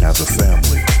as a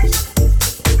family.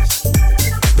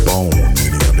 Bone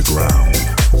in the underground.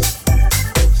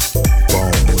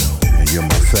 Bone, and you're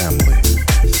my family.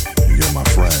 And you're my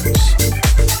friends.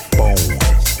 Bone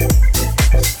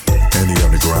in the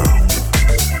underground.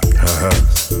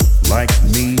 Like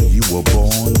me, you were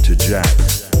born to jack,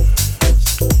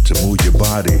 to move your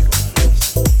body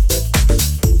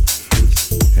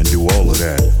and do all of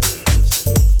that.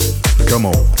 Come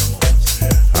on.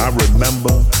 I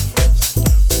remember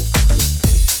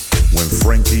when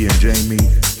Frankie and Jamie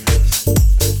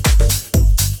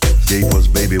gave us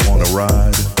Baby Wanna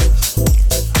Ride.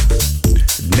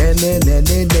 Nah, nah, nah,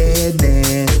 nah, nah,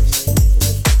 nah.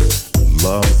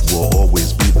 Love will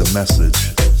always be the message.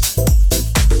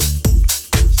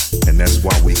 And that's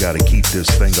why we gotta keep this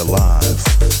thing alive.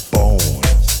 Born.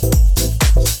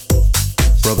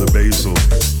 Brother Basil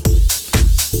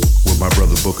with my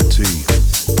brother Booker T.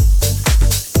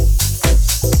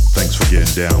 Thanks for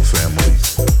getting down, family.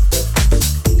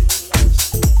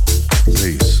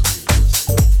 Peace.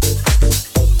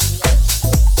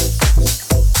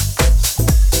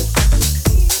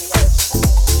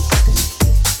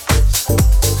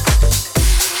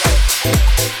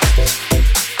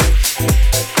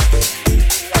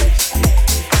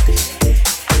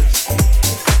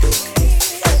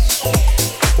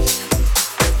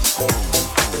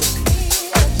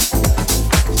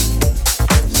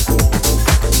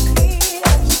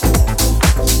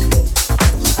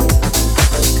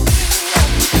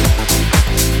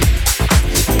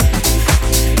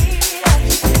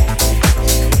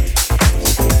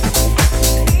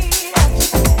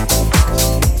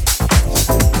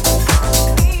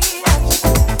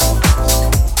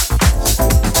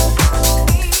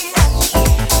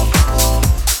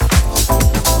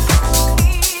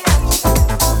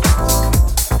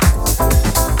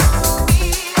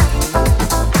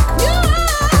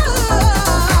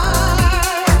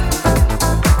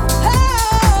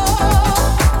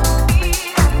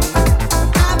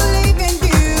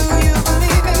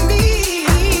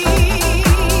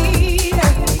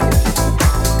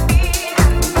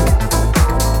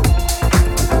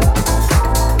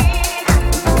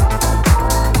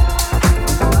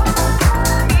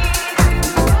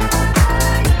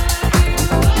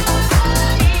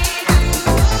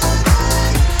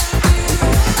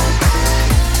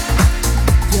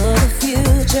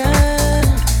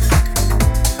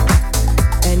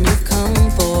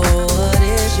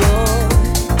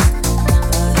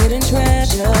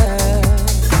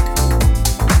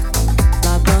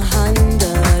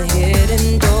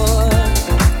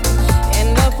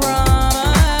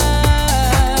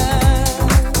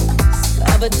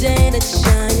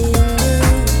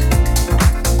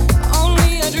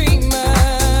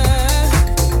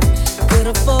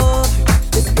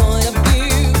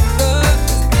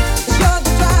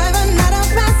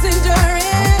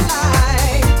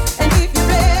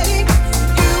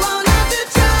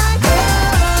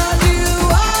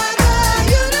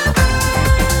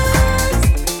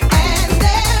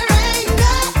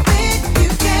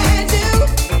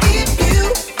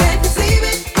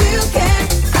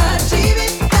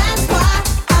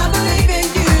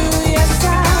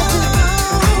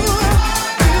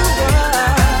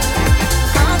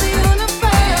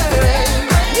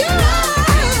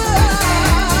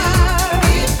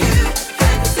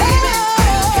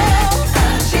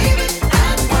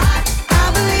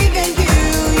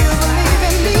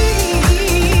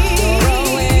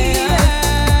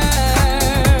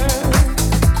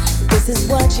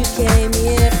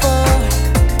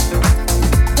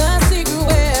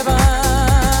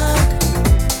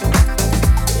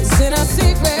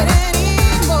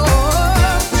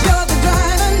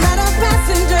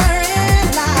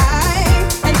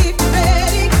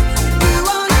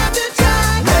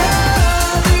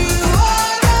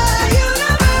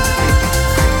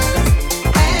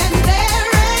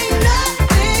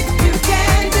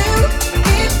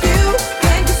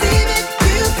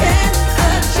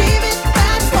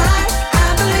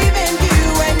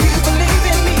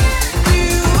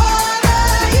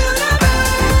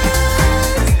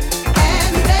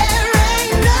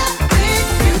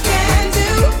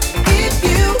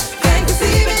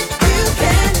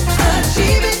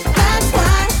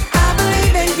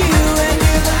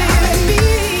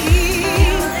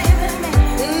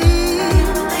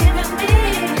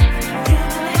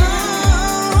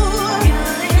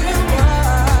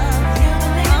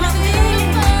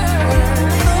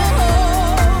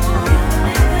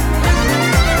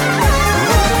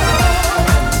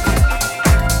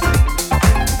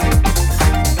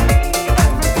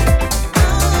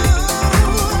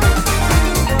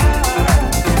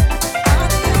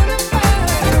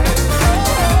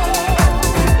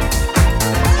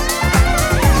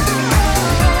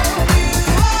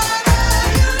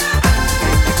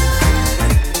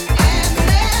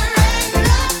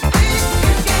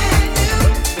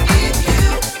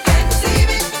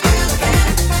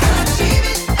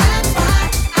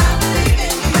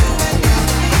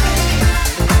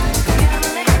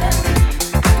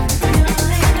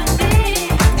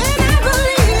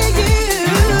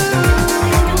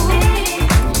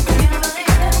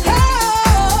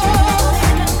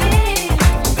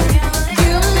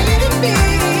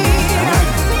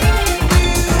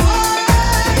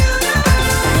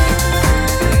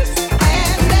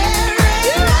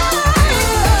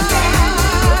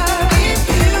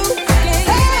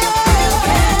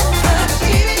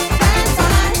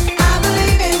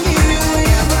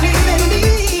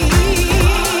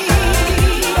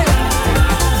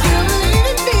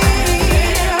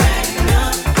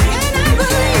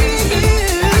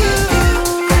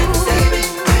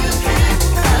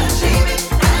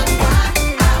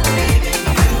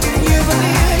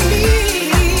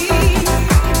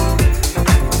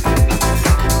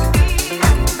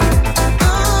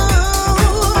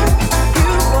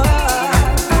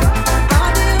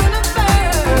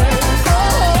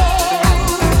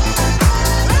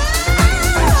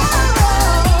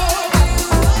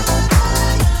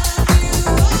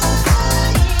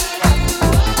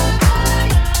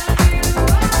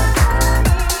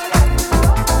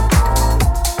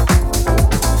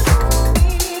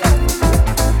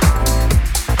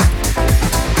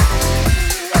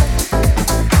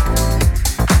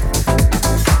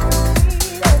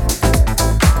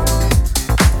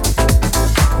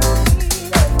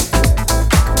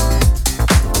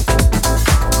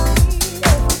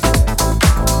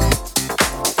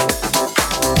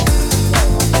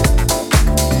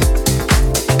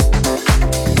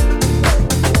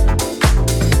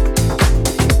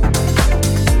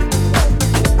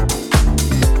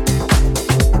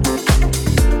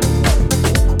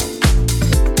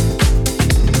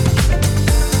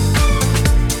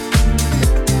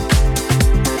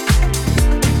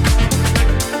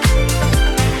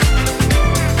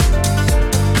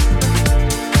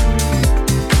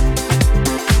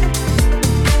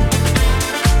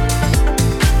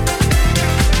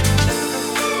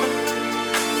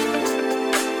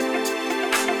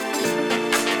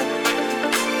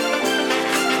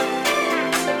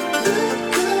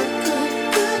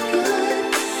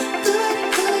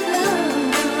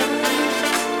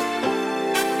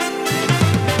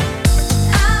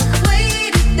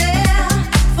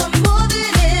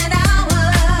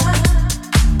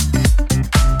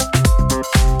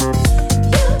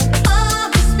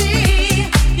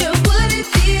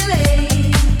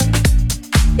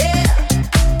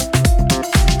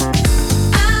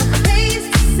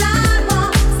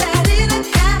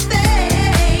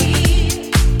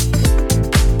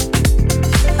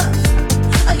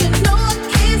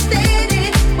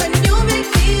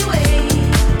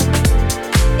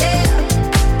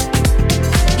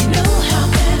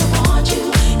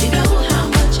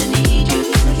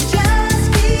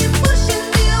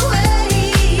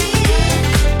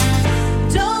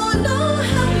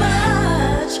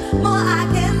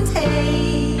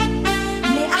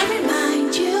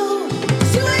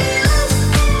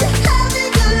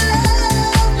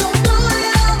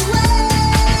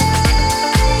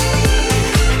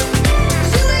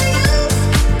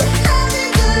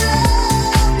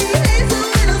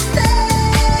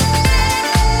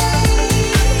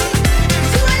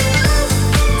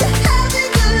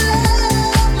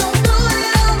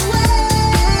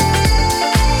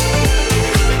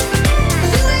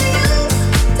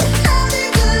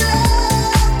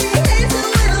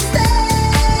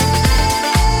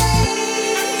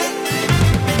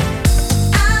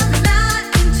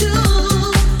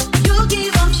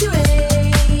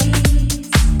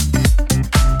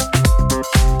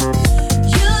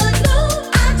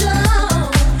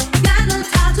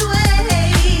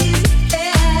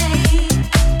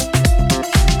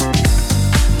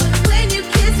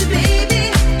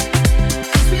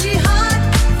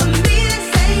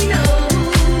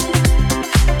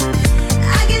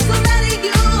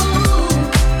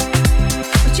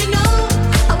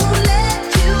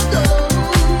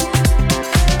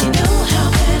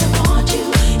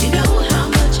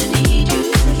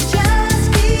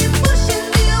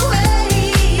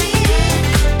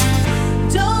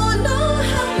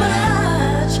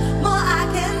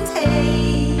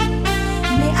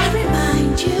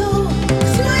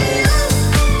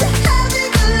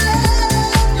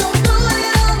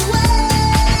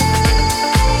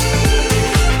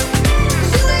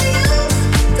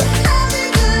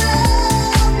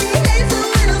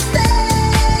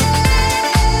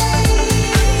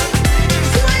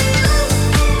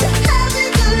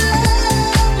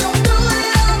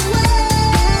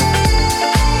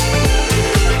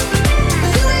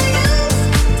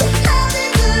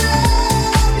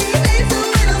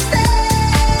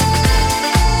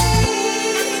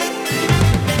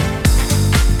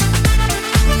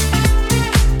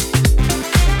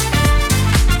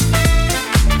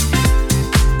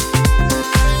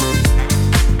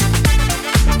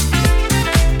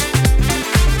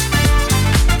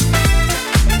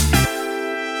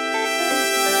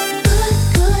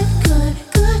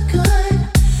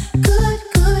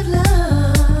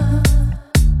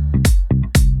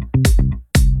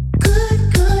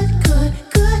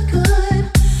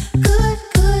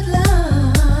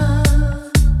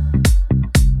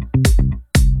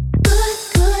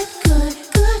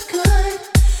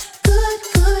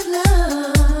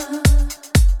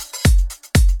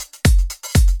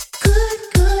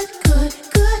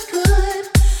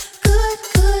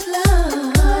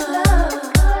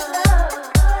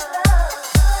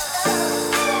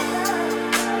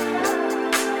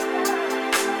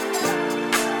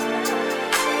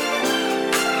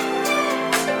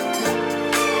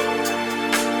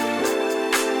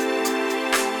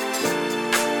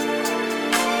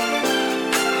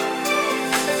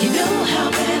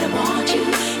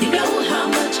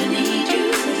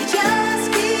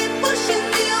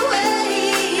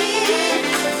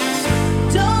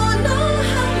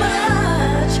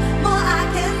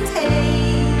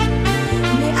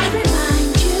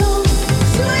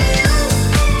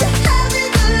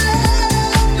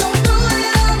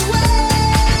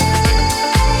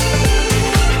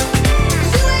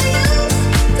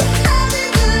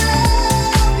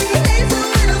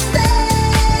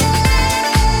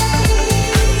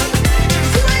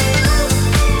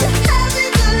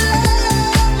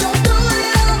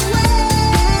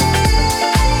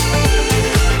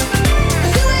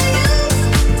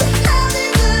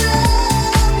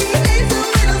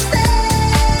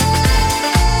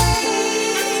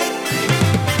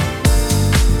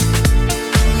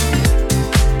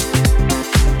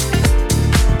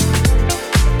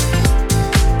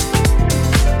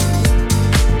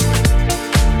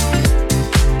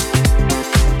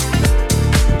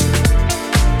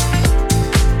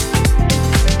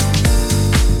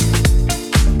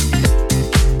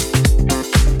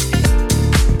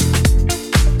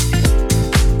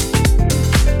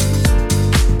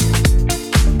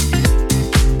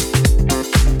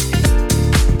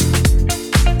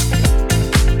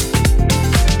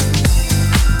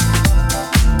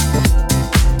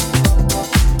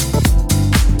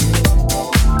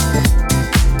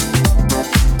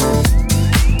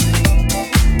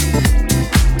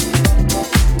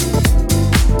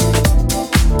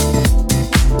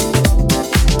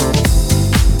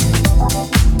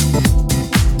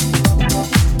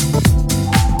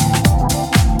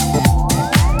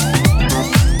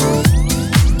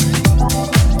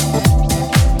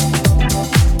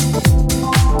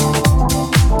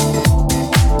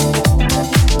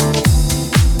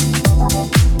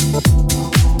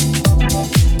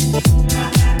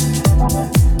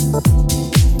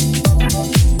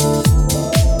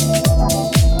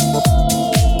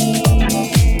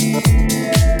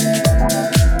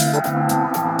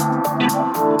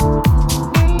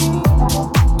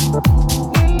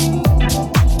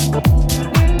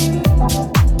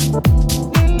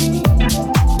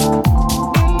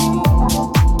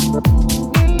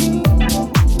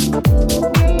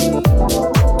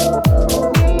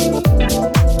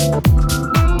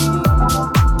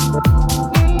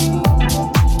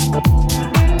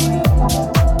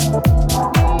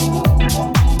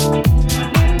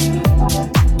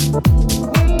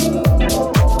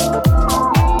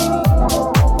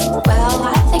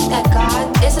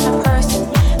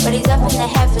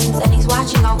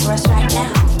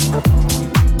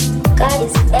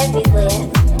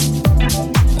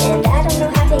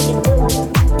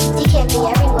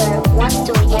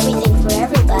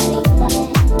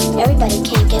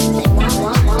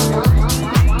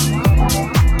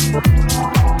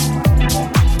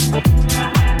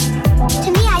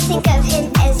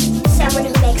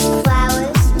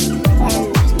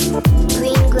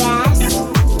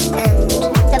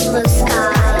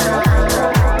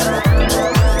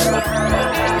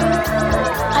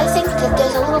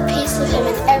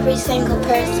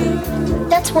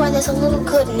 there's a little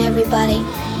good in everybody.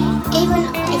 Even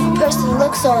if a person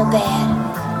looks all bad,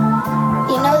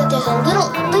 you know that there's at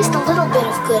least a little bit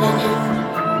of good in him.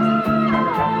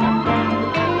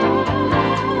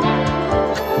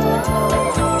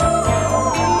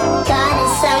 God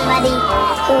is somebody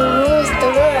who rules the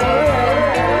world.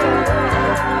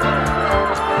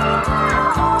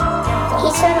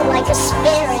 He's sort of like a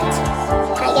spirit,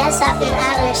 I guess, up in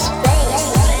outer space.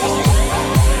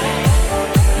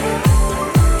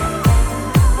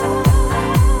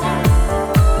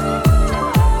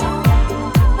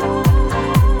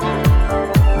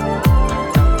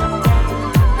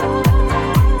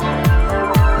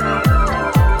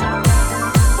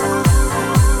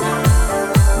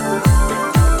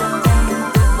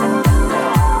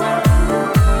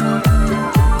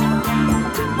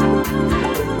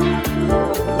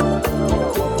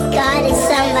 God is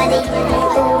somebody who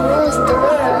rules the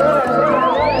world.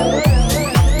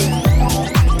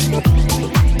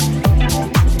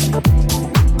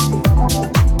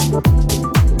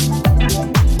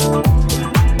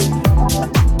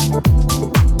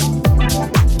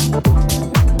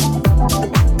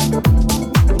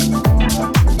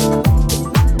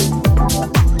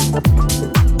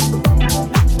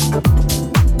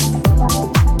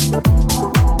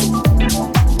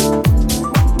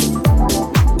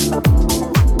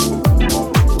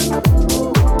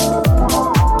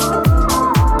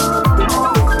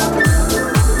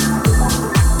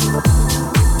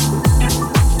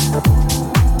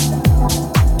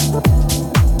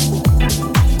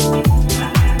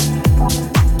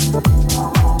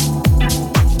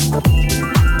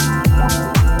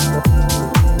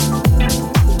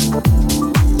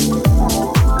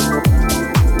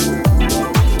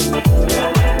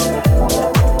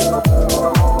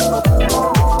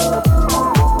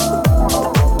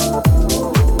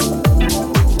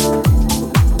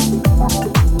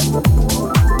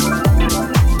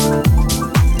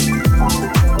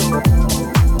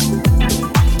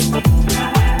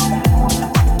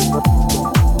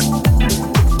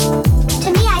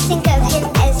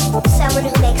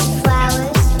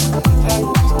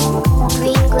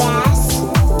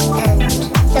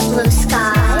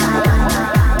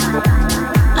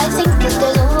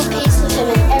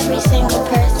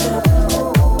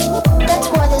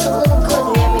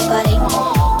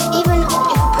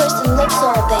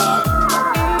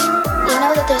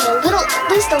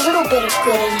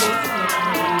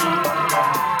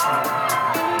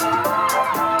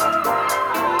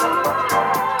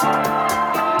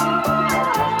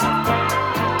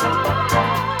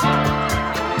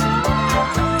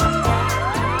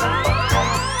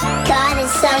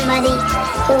 Somebody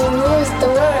who rules the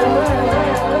world.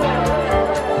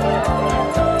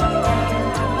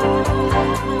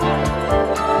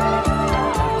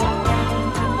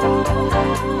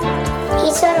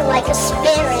 He's sort of like a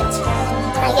spirit,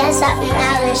 I guess, up in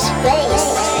outer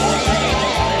space.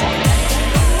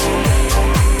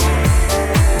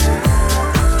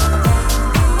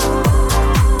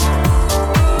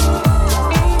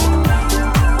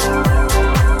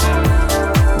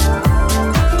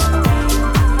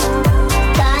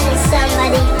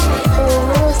 Who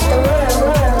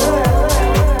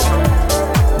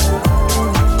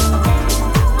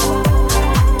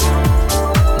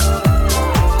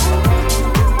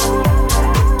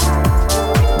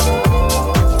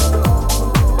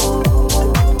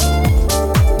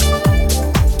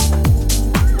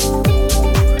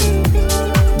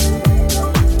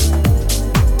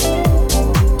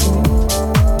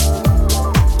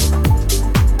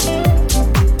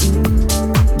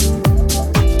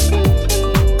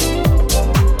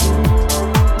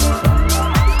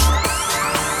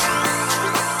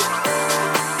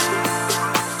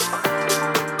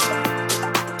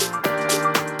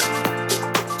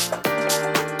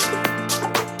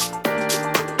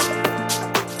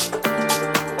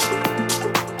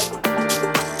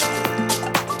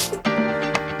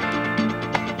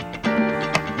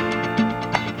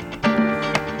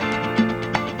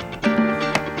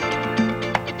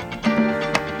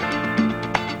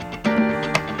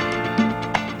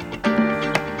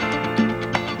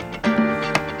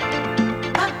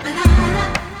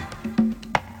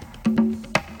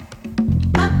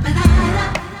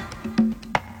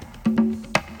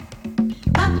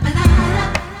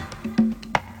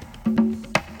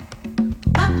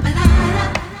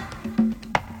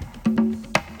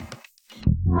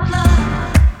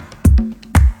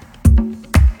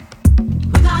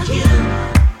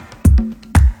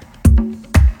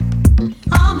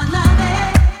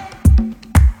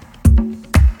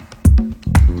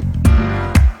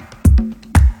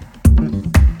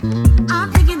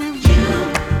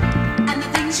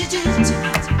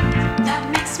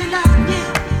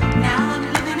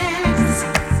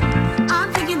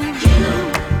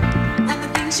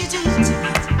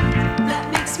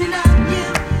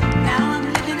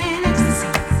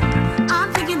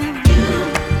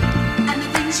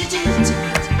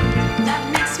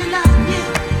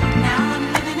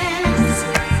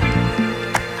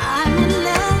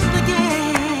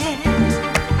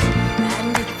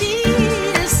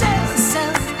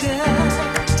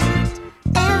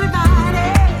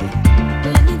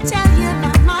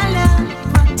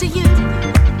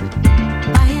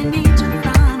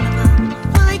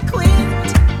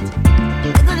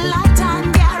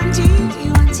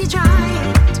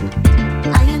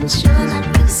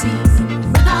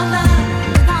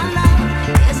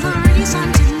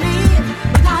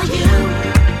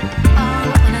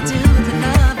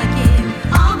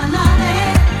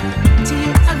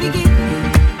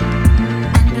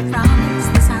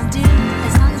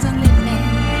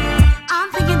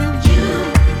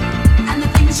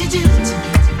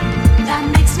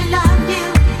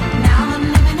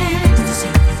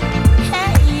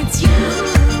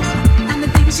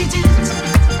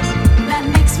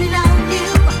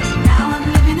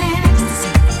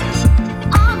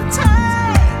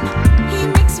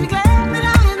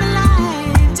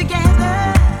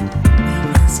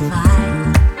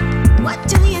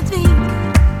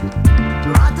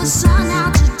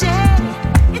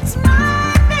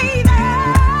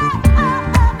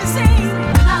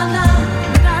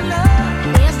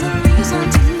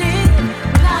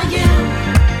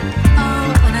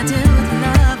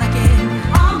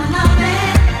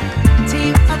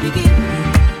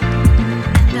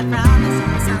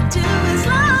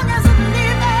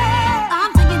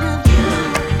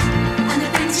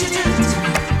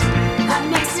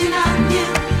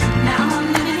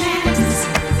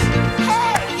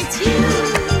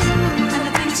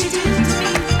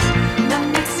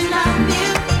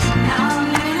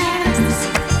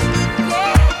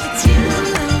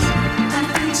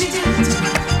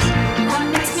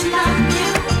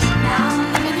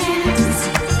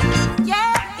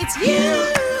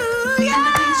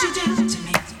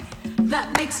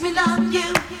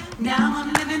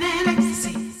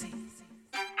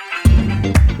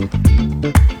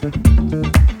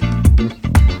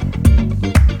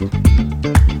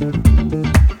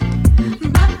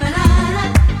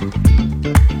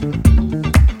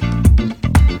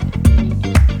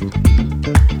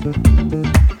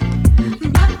And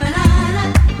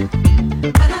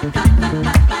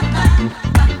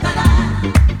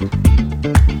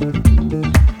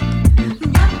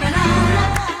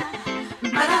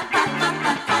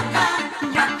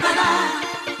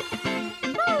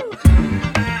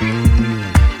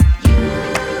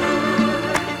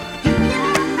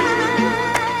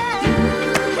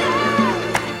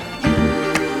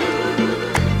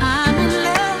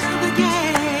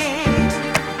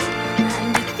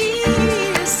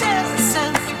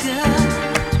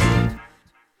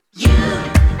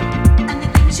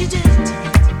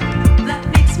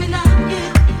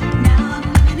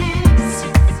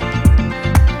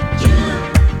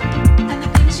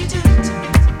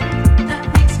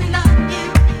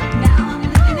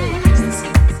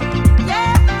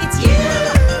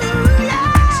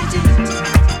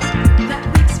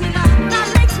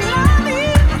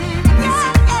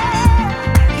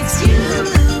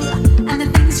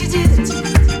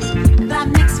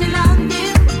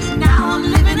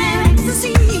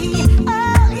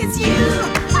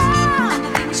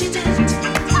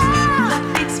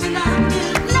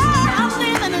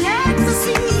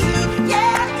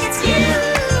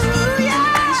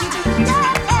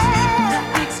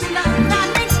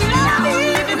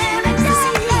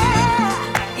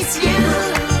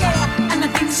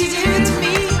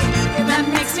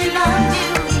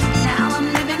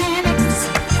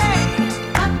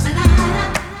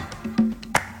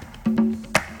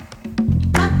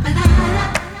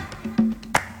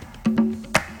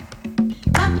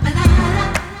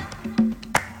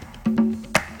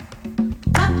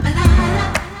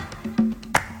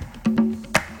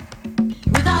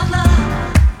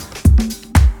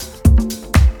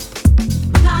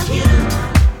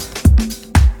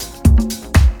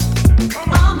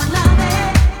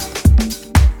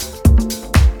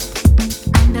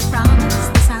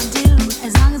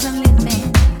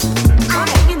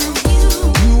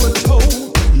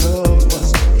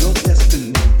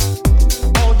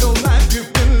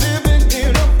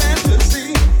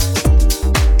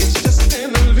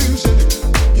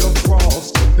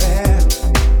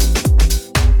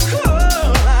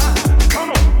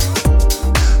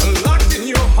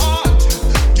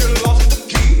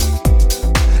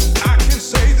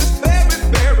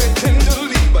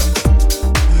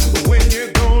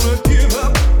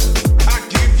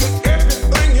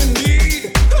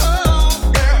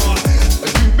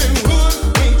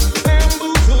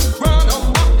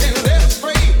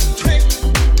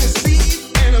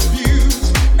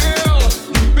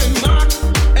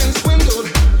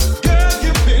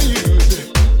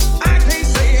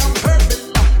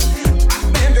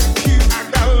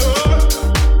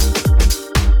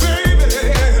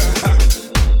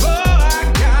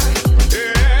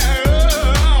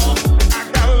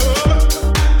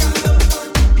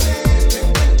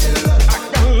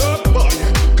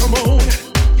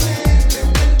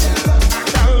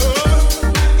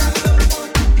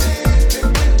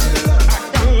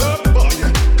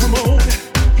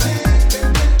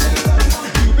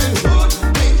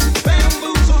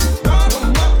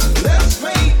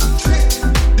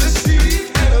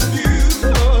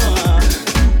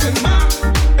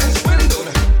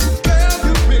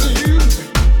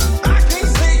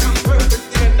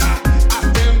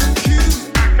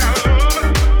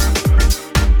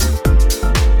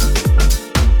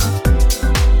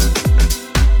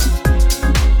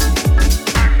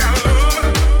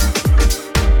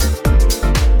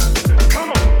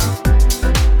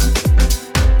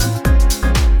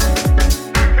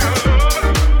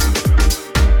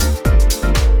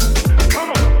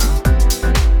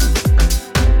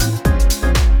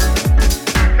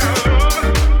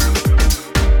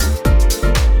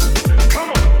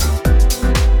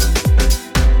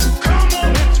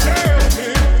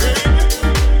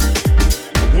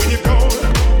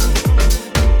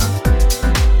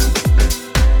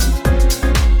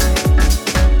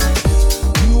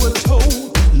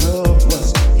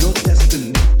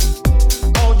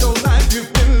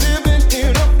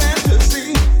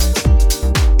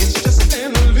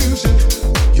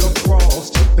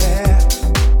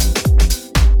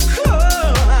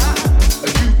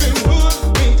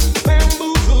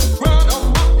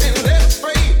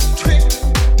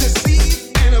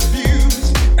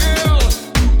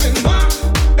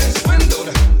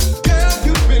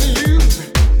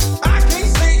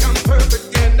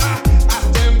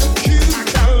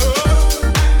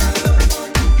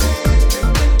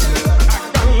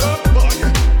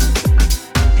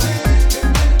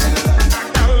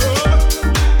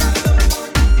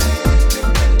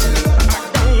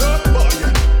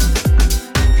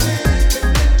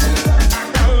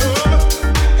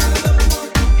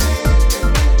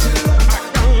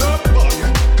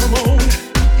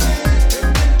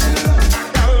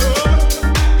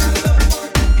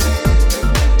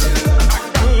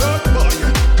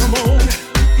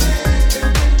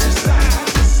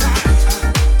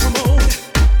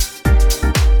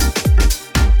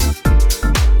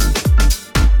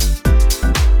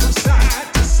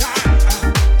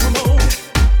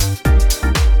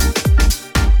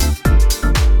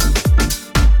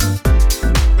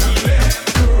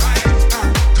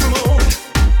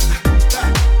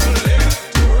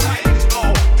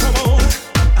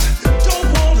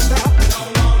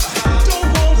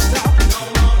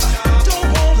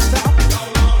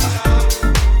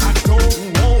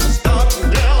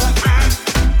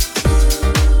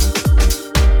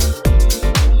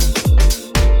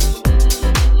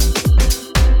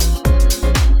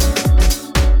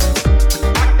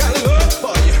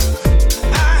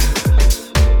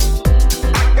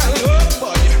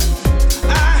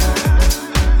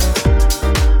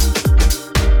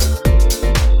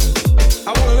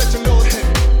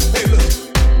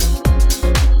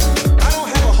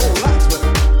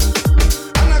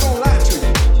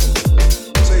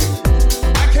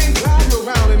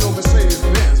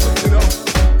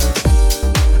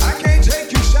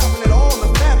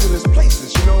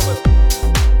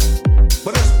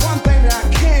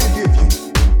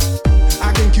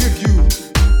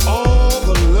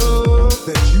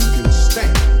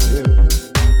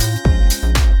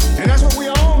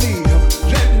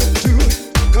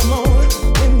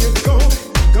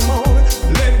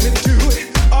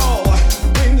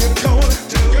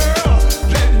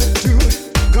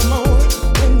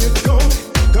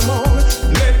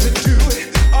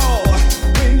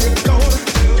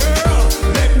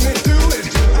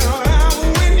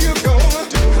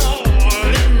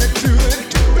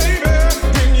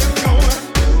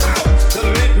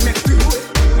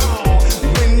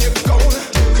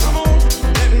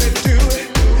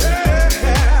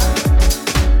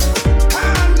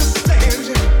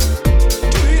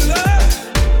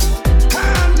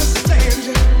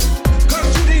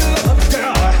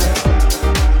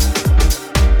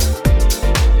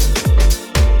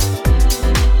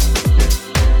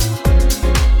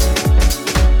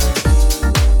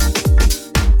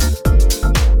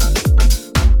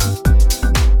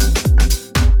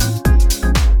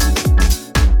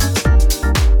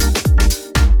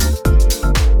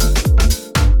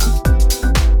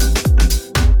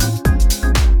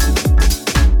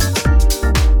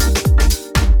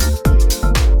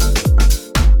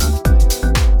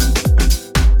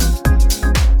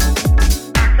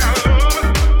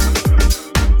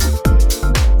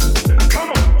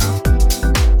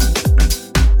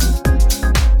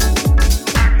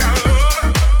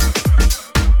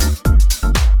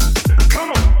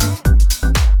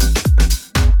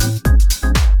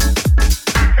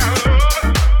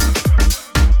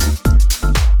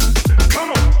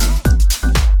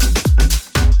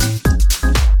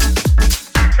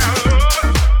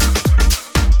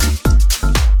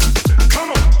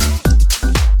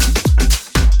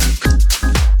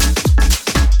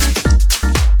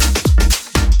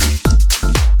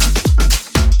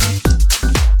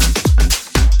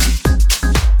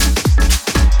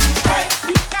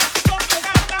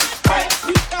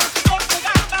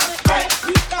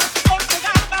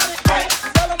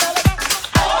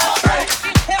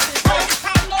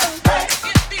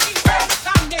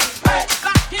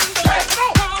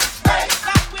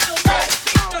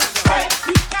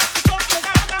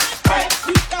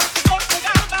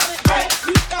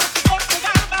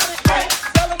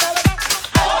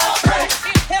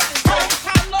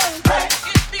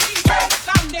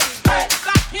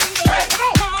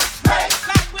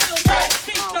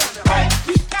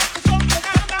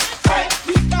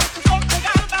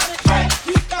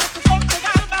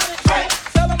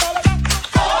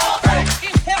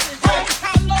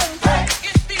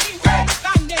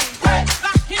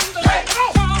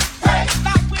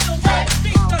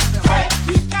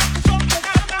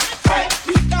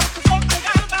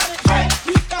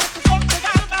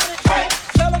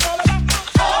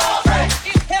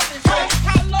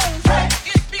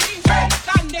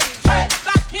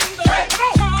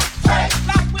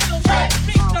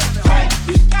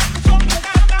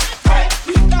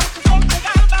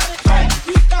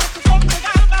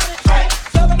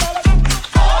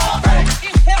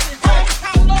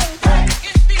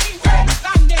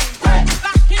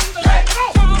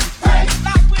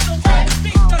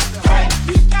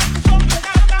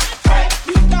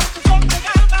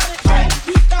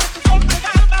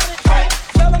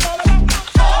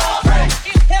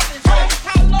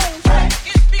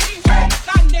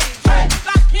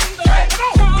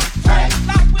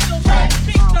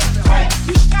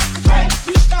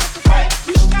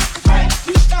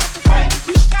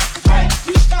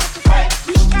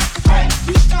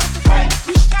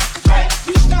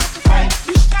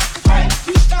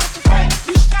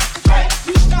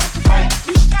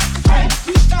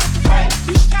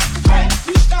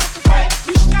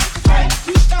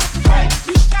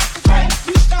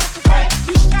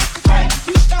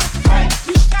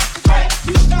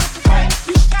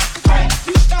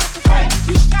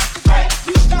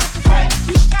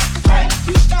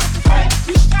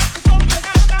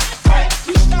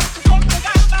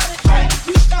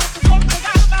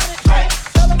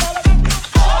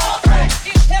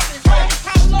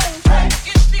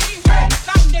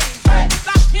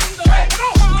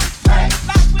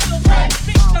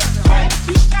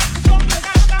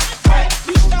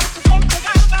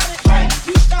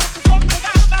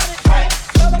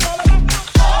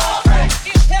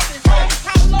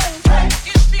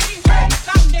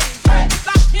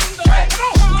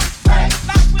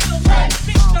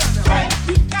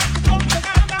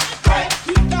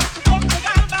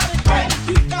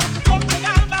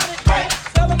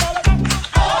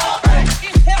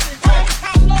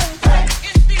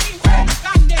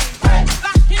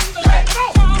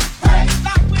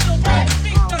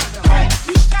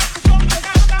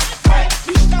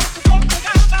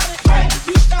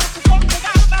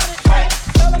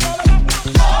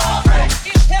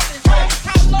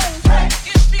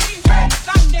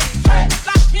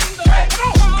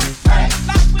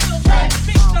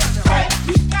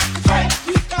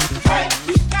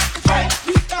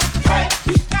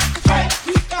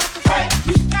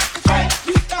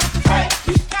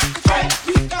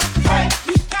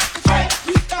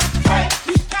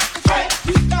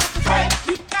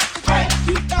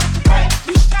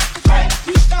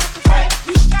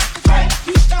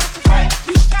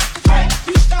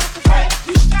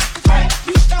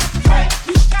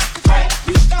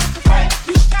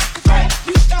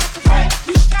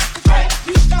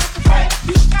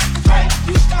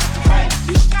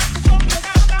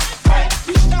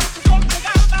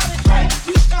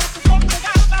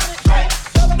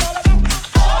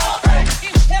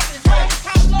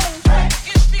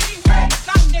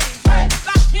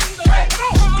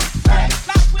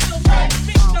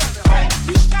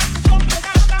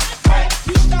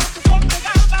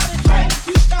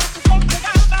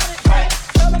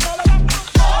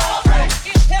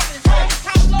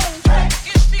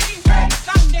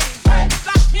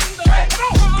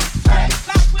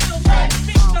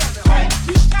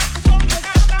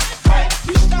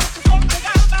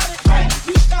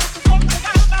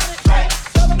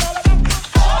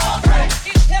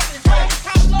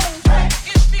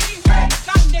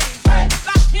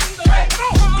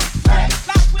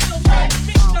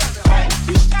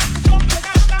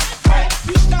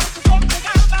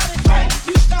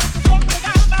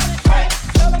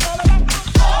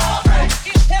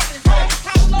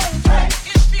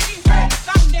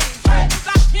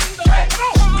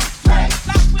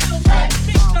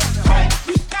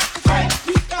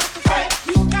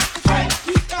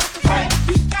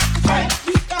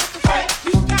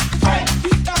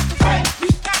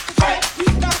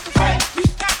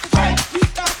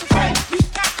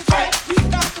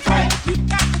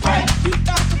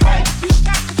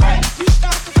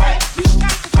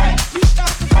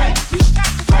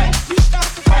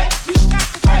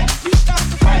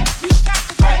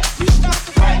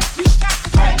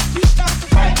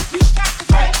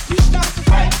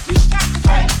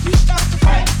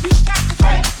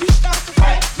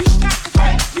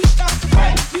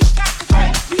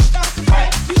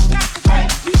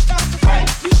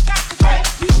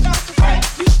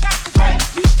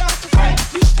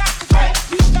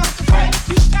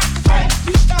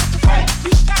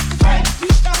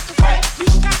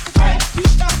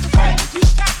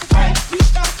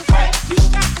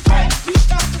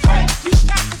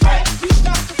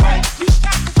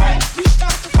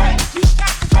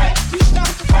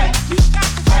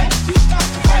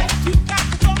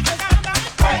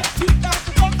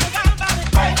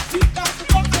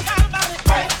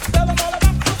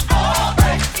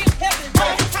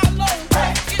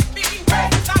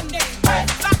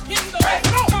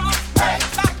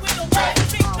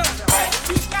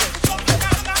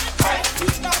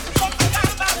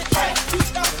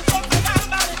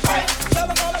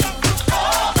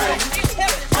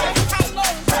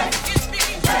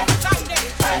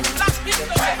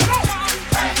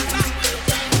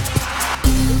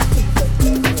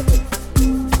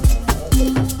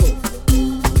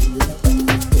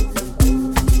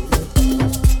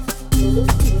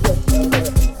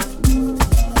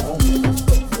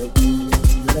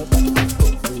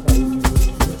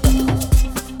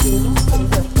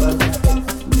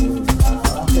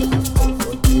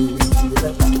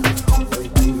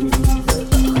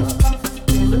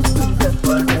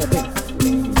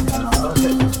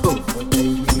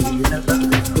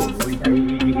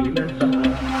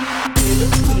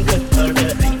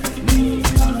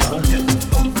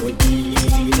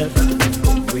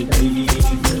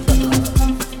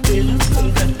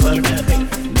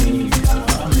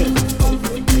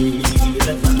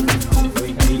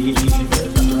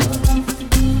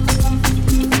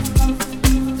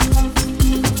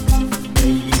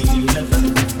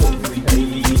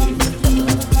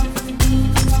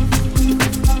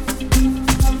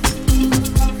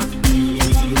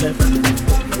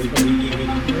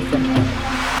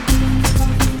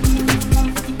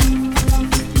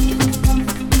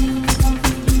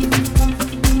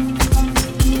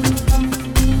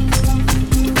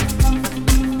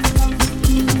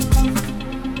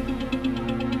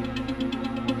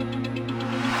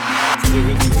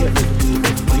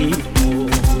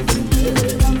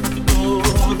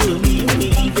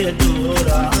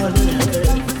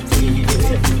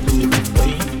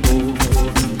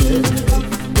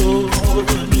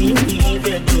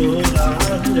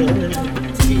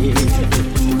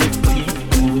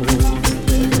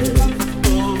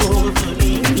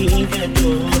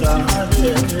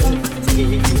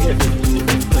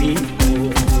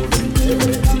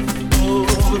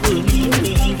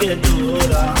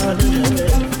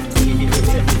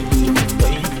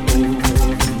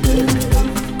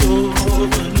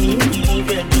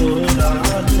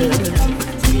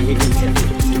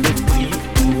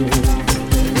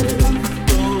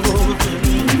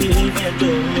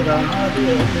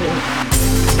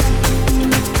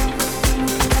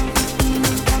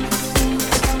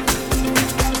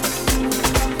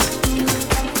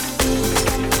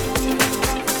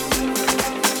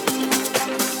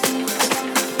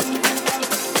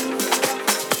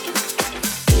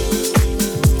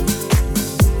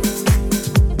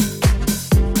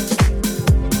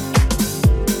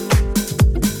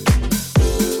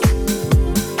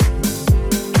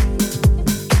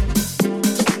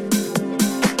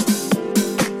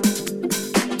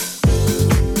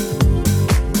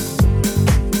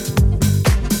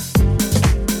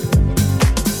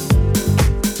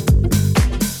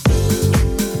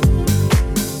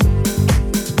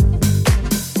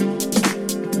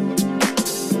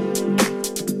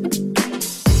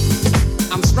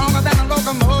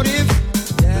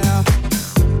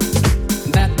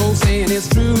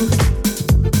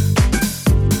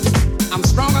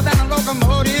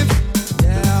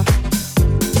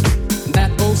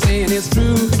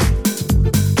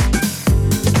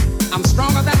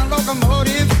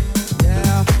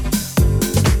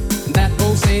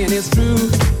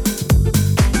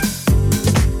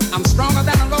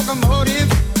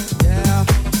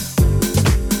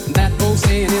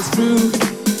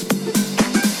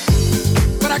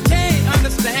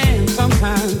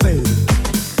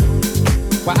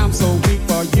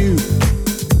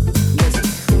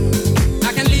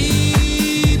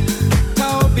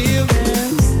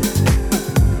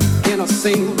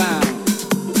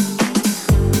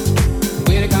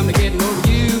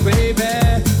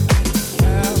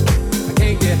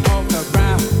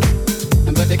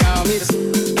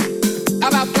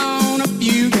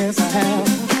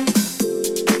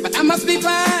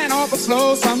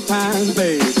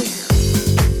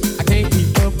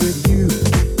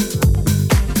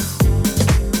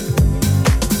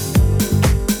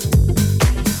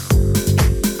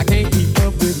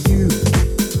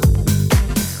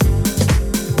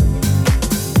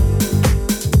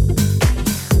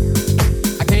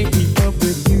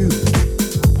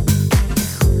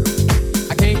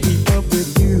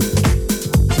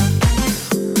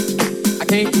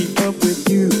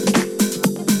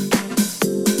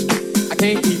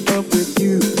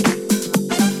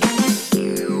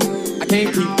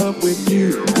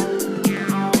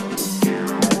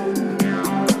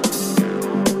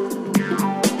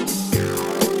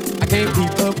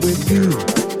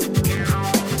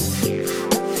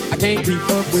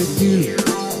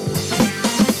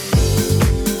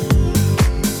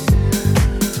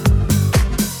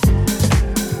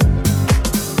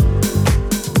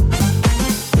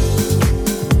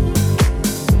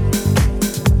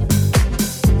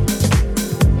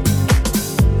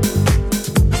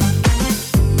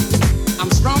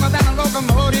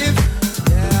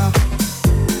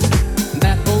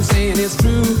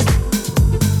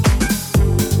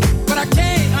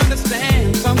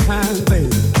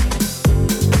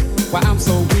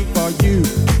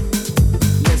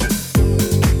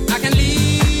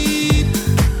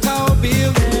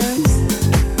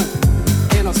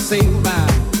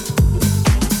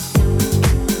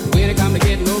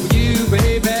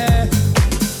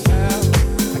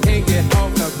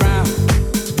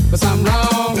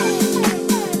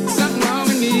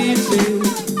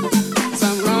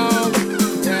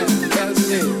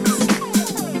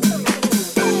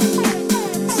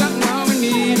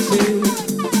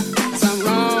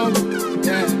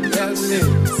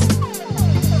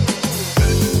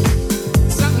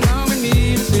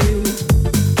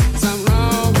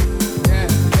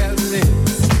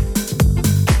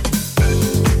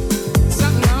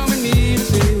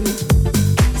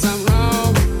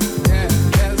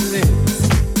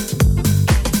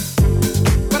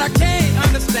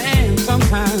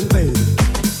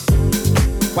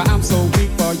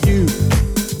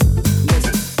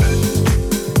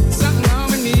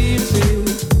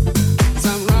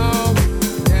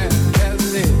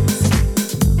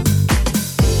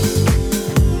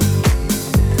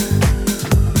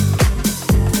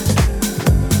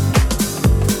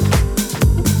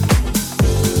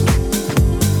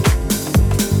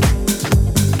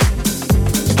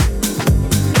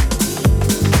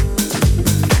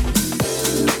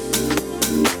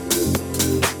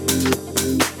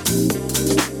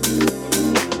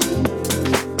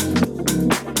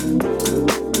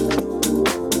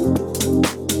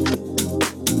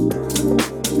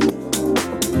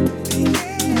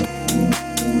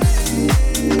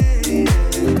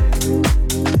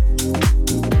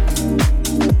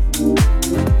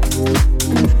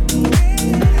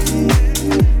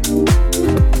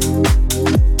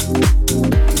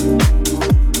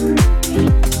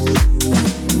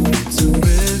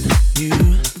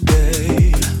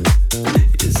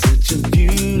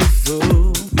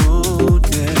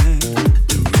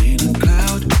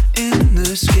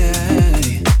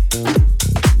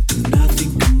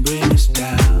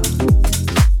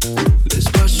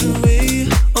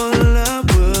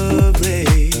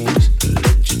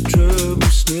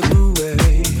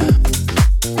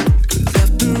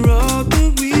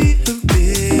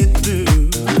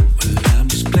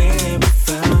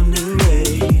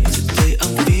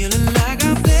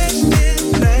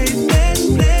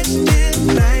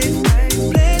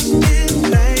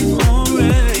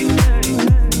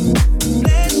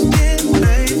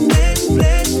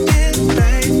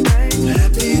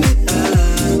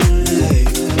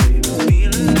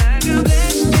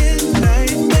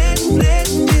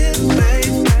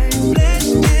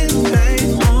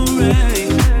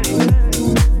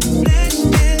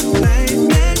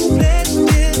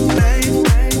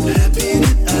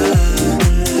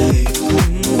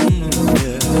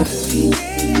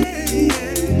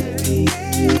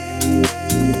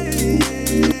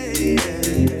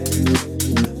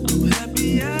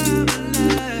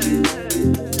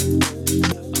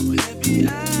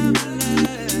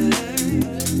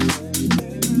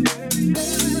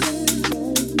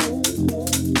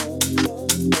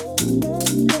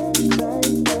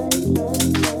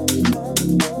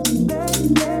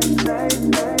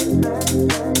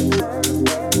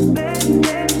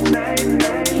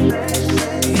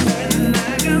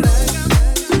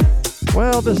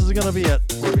to be it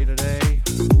for me today.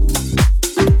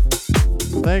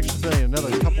 Thanks for spending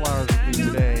another couple hours with me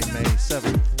today, May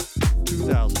 7th,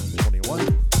 2021.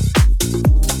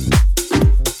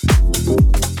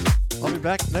 I'll be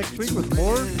back next week with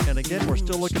more. And again, we're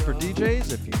still looking for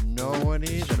DJs. If you know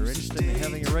any that are interested in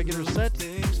having a regular set,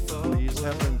 please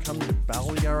have them come to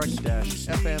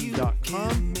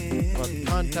Balearic-FM.com, fill out the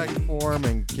contact form,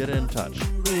 and get in touch.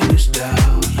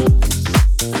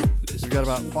 We've got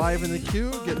about 5 in the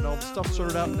queue, getting all the stuff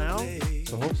sorted out now.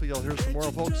 So hopefully you'll hear some more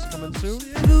folks coming soon.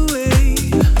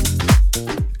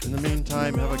 In the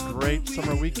meantime, have a great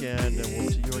summer weekend, and we'll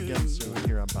see you again soon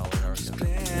here on Balearic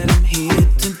FM. I'm here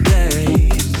today.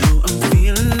 I'm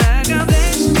feeling like I'm